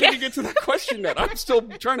I'm not ready to get to that question yet. I'm still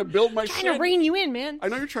trying to build my trying to rein you in, man. I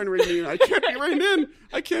know you're trying to rein me in. I can't be reined in.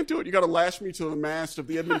 I can't do it. You got to lash me to the mast of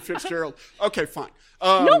the Edmund Fitzgerald. Okay, fine.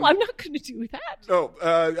 No, I'm not going to do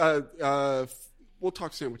that. We'll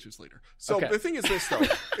talk sandwiches later. So the thing is this, though,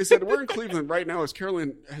 is that we're in Cleveland right now, as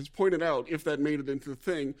Carolyn has pointed out. If that made it into the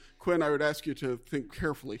thing, Quinn, I would ask you to think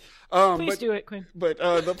carefully. Please do it, Quinn. But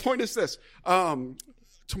the point is this.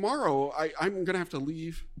 Tomorrow, I'm going to have to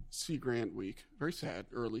leave Sea Grant Week. Very sad,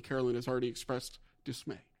 early. Carolyn has already expressed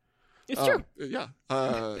dismay. It's true. Yeah.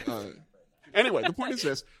 Anyway, the point is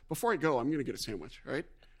this. Before I go, I'm going to get a sandwich, right?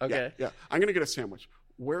 Okay. Yeah. I'm going to get a sandwich.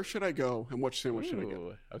 Where should I go, and what sandwich should I get?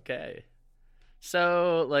 Okay.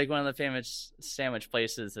 So, one of the famous sandwich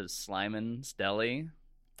places is Slyman's Deli.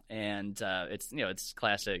 And it's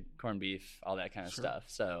classic corned beef, all that kind of stuff.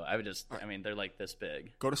 So I would just, they're this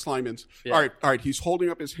big. Go to Slyman's. Yeah. All right. He's holding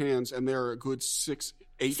up his hands, and they're a good 6-8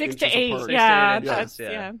 inches apart. Yeah, that's.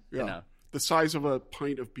 the size of a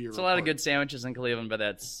pint of beer. There's a lot of good sandwiches in Cleveland, but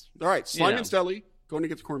that's... All right, Slyman's Deli, going to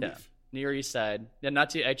get the corned beef. Near East Side. Yeah, not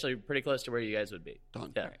too, actually pretty close to where you guys would be.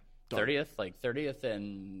 Done. Yeah. Right. Done. 30th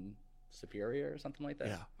and Superior or something like that.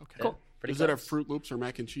 Yeah, okay. Cool. Pretty Does close. it have Fruit Loops or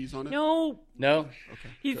mac and cheese on it? No, No. Okay.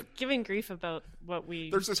 he's good. giving grief about what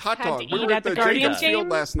we. There's this hot had dog. to We eat were at the Jacobs Guardians Field game?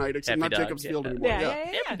 last night, except Happy not Dog, Jacobs Field yeah. anymore.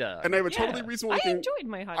 Yeah. Happy Dog. And I have a Yeah. totally reasonable thing. enjoyed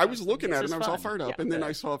my hot I was dogs. looking at it This and I is was all fun. fired up, Yeah. and then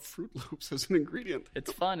I saw Fruit Loops as an ingredient.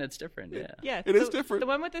 It's fun. It's different. Yeah. Yeah, It is the- different. The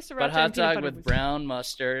one with the sriracha But hot and peanut dog butter with was- brown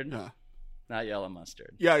mustard, Yeah, not yellow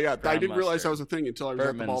mustard. yeah. I Brown didn't realize mustard. that was a thing until I was at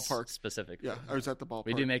the Bertman's ballpark. specifically. Yeah, I was at the ballpark.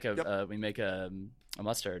 We do make a Yep. we make a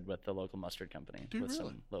mustard with the local mustard company Do you with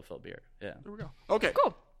really? some low fill beer. Yeah. There we go. Okay.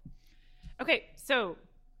 Cool. Okay, so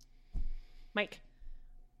Mike,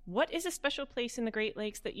 what is a special place in the Great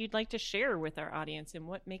Lakes that you'd like to share with our audience, and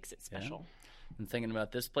what makes it special? I'm thinking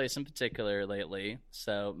about this place in particular lately.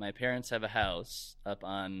 So my parents have a house up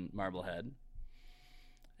on Marblehead,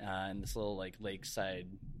 in this little like lakeside,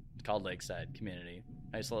 called Lakeside community.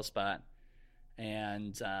 Nice little spot.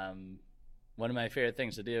 And one of my favorite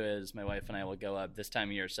things to do is my wife and I will go up this time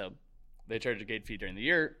of year. So they charge a gate fee during the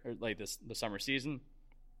year, or like the summer season,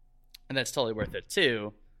 and that's totally worth it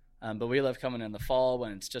too. But we love coming in the fall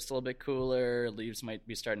when it's just a little bit cooler. Leaves might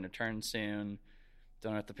be starting to turn soon.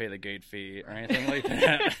 Don't have to pay the gate fee or anything like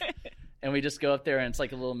that. And we just go up there, and it's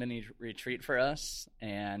like a little mini retreat for us.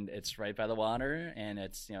 And it's right by the water, and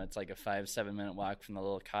it's like a 5-7 minute walk from the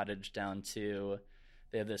little cottage down to.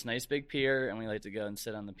 They have this nice big pier, and we like to go and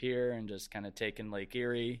sit on the pier and just kind of take in Lake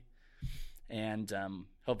Erie. And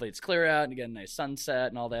hopefully it's clear out and you get a nice sunset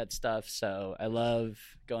and all that stuff. So I love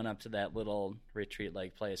going up to that little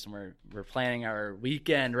retreat-like place, and we're planning our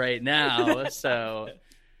weekend right now. So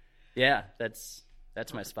yeah, that's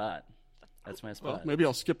my spot. That's my spot. Well, maybe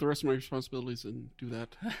I'll skip the rest of my responsibilities and do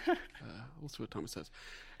that. We'll see what Thomas says.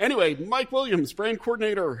 Anyway, Mike Williams, brand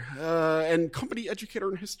coordinator and company educator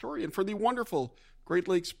and historian for the wonderful Great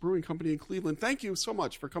Lakes Brewing Company in Cleveland. Thank you so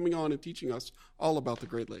much for coming on and teaching us all about the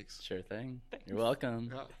Great Lakes. Sure thing. You're welcome.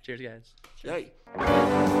 Yeah. Cheers, guys. Yay.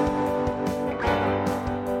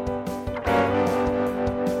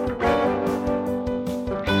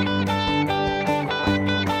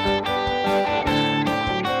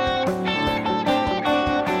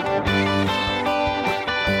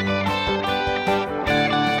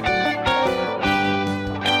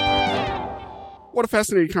 What a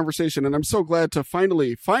fascinating conversation, and I'm so glad to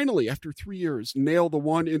finally, after 3 years, nail the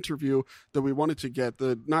one interview that we wanted to get.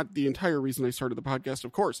 Not the entire reason I started the podcast,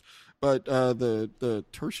 of course, but the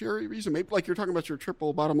tertiary reason. Maybe like you're talking about your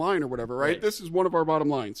triple bottom line or whatever, right? This is one of our bottom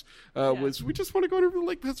lines. Was we just want to go to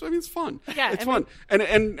Lake Pittsburgh. I mean, it's fun. Yeah, it's fun.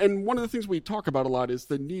 And one of the things we talk about a lot is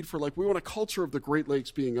the need for we want a culture of the Great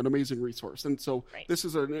Lakes being an amazing resource. And so this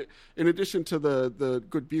is in addition to the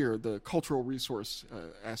good beer, the cultural resource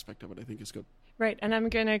aspect of it, I think is good. Right, and I'm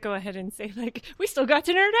going to go ahead and say, we still got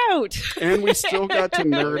to nerd out. And we still got to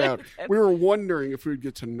nerd out. We were wondering if we'd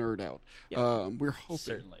get to nerd out. Yeah. We're hoping.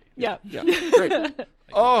 Certainly. Yeah. Yeah, great.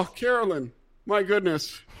 Oh, Carolyn, my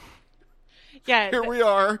goodness. Yeah. Here we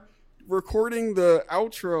are, recording the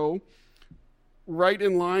outro right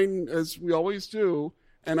in line as we always do,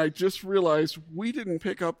 and I just realized we didn't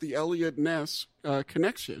pick up the Elliot Ness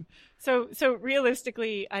connection. So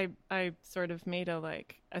realistically, I sort of made a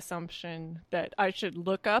assumption that I should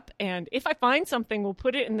look up, and if I find something, we'll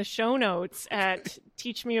put it in the show notes at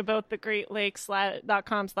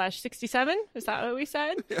teachmeaboutthegreatlakes.com/67. Is that what we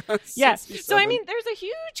said? Yeah. So I mean, there's a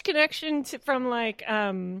huge connection from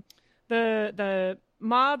the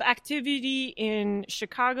mob activity in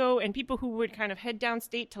Chicago and people who would kind of head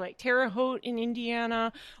downstate to Terre Haute in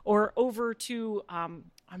Indiana or over to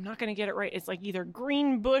I'm not going to get it right. It's either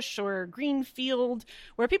Greenbush or Greenfield,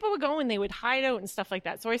 where people would go and they would hide out and stuff like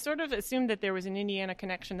that. So I sort of assumed that there was an Indiana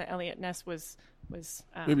connection, that Elliot Ness was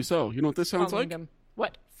maybe so. You know what this sounds like? them.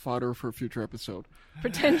 What? Fodder for a future episode.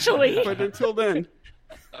 Potentially. But until then,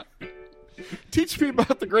 Teach Me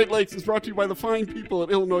About the Great Lakes is brought to you by the fine people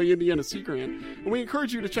at Illinois Indiana Sea Grant. And we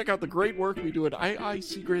encourage you to check out the great work we do at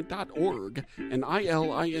iiseagrant.org and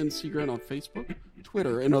ILIN Sea Grant on Facebook,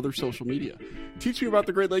 Twitter, and other social media. Teach Me About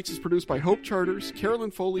the Great Lakes is produced by Hope Charters, Carolyn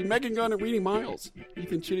Foley, Megan Gunn, and Reenie Miles.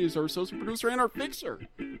 Ethan Chitty is our associate producer and our fixer.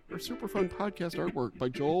 Our super fun podcast artwork by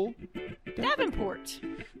Joel Davenport.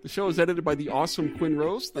 The show is edited by the awesome Quinn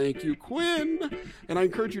Rose. Thank you, Quinn. And I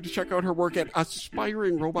encourage you to check out her work at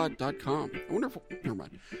aspiringrobot.com. I wonder if... Never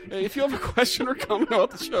mind. If you have a question or comment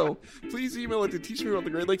about the show, please email it to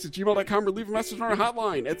teachmeaboutthegreatlakes@gmail.com or leave a message on our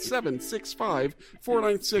hotline at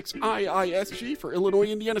 765-496-IISG for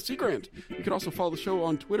Illinois Indiana Sea Grant. You can also follow the show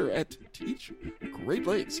on Twitter at Teach Great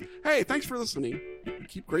Lakes. Hey, thanks for listening.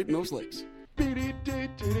 Keep grading those lakes.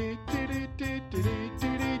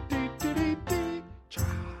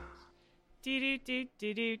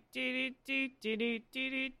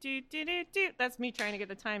 That's me trying to get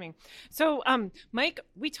the timing. So, Mike,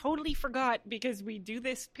 we totally forgot, because we do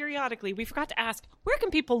this periodically. We forgot to ask, where can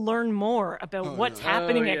people learn more about what's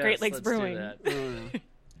happening at Great Lakes Brewing?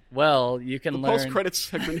 Well, you can learn. Post-credits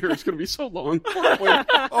segment here is going to be so long.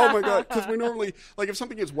 Oh my God. Because we normally, like, if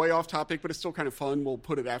something is way off topic, but it's still kind of fun, we'll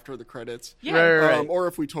put it after the credits. Yeah. Right. Or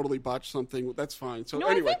if we totally botch something, that's fine. So No,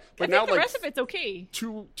 anyway, I think the rest of it's okay.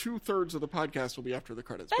 Two-thirds of the podcast will be after the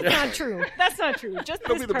credits. That's not true. That's not true. Just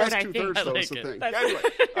It'll this be the part, best I think. two-thirds, though, like is the it. thing. Anyway,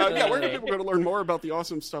 where can people go to learn more about the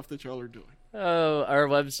awesome stuff that y'all are doing? Oh, our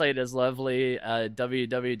website is lovely,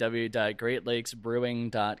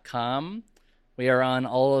 www.greatlakesbrewing.com. We are on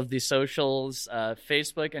all of the socials,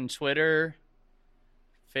 Facebook and Twitter.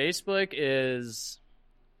 Facebook is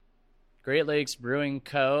Great Lakes Brewing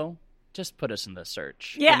Co. Just put us in the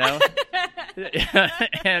search. Yeah. You know?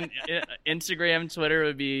 And Instagram, Twitter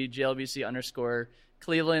would be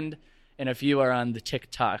GLBC_Cleveland. And if you are on the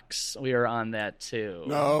TikToks, we are on that too.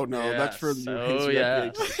 No, that's for the hazy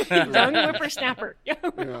IPAs. Young whippersnapper.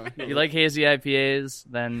 No. If you like hazy IPAs,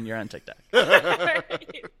 then you're on TikTok.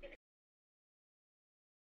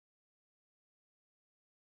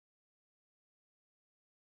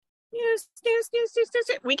 Yes.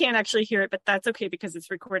 We can't actually hear it, but that's okay because it's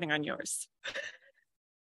recording on yours.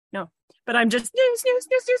 No, but I'm just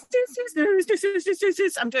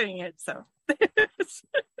I'm doing it, so.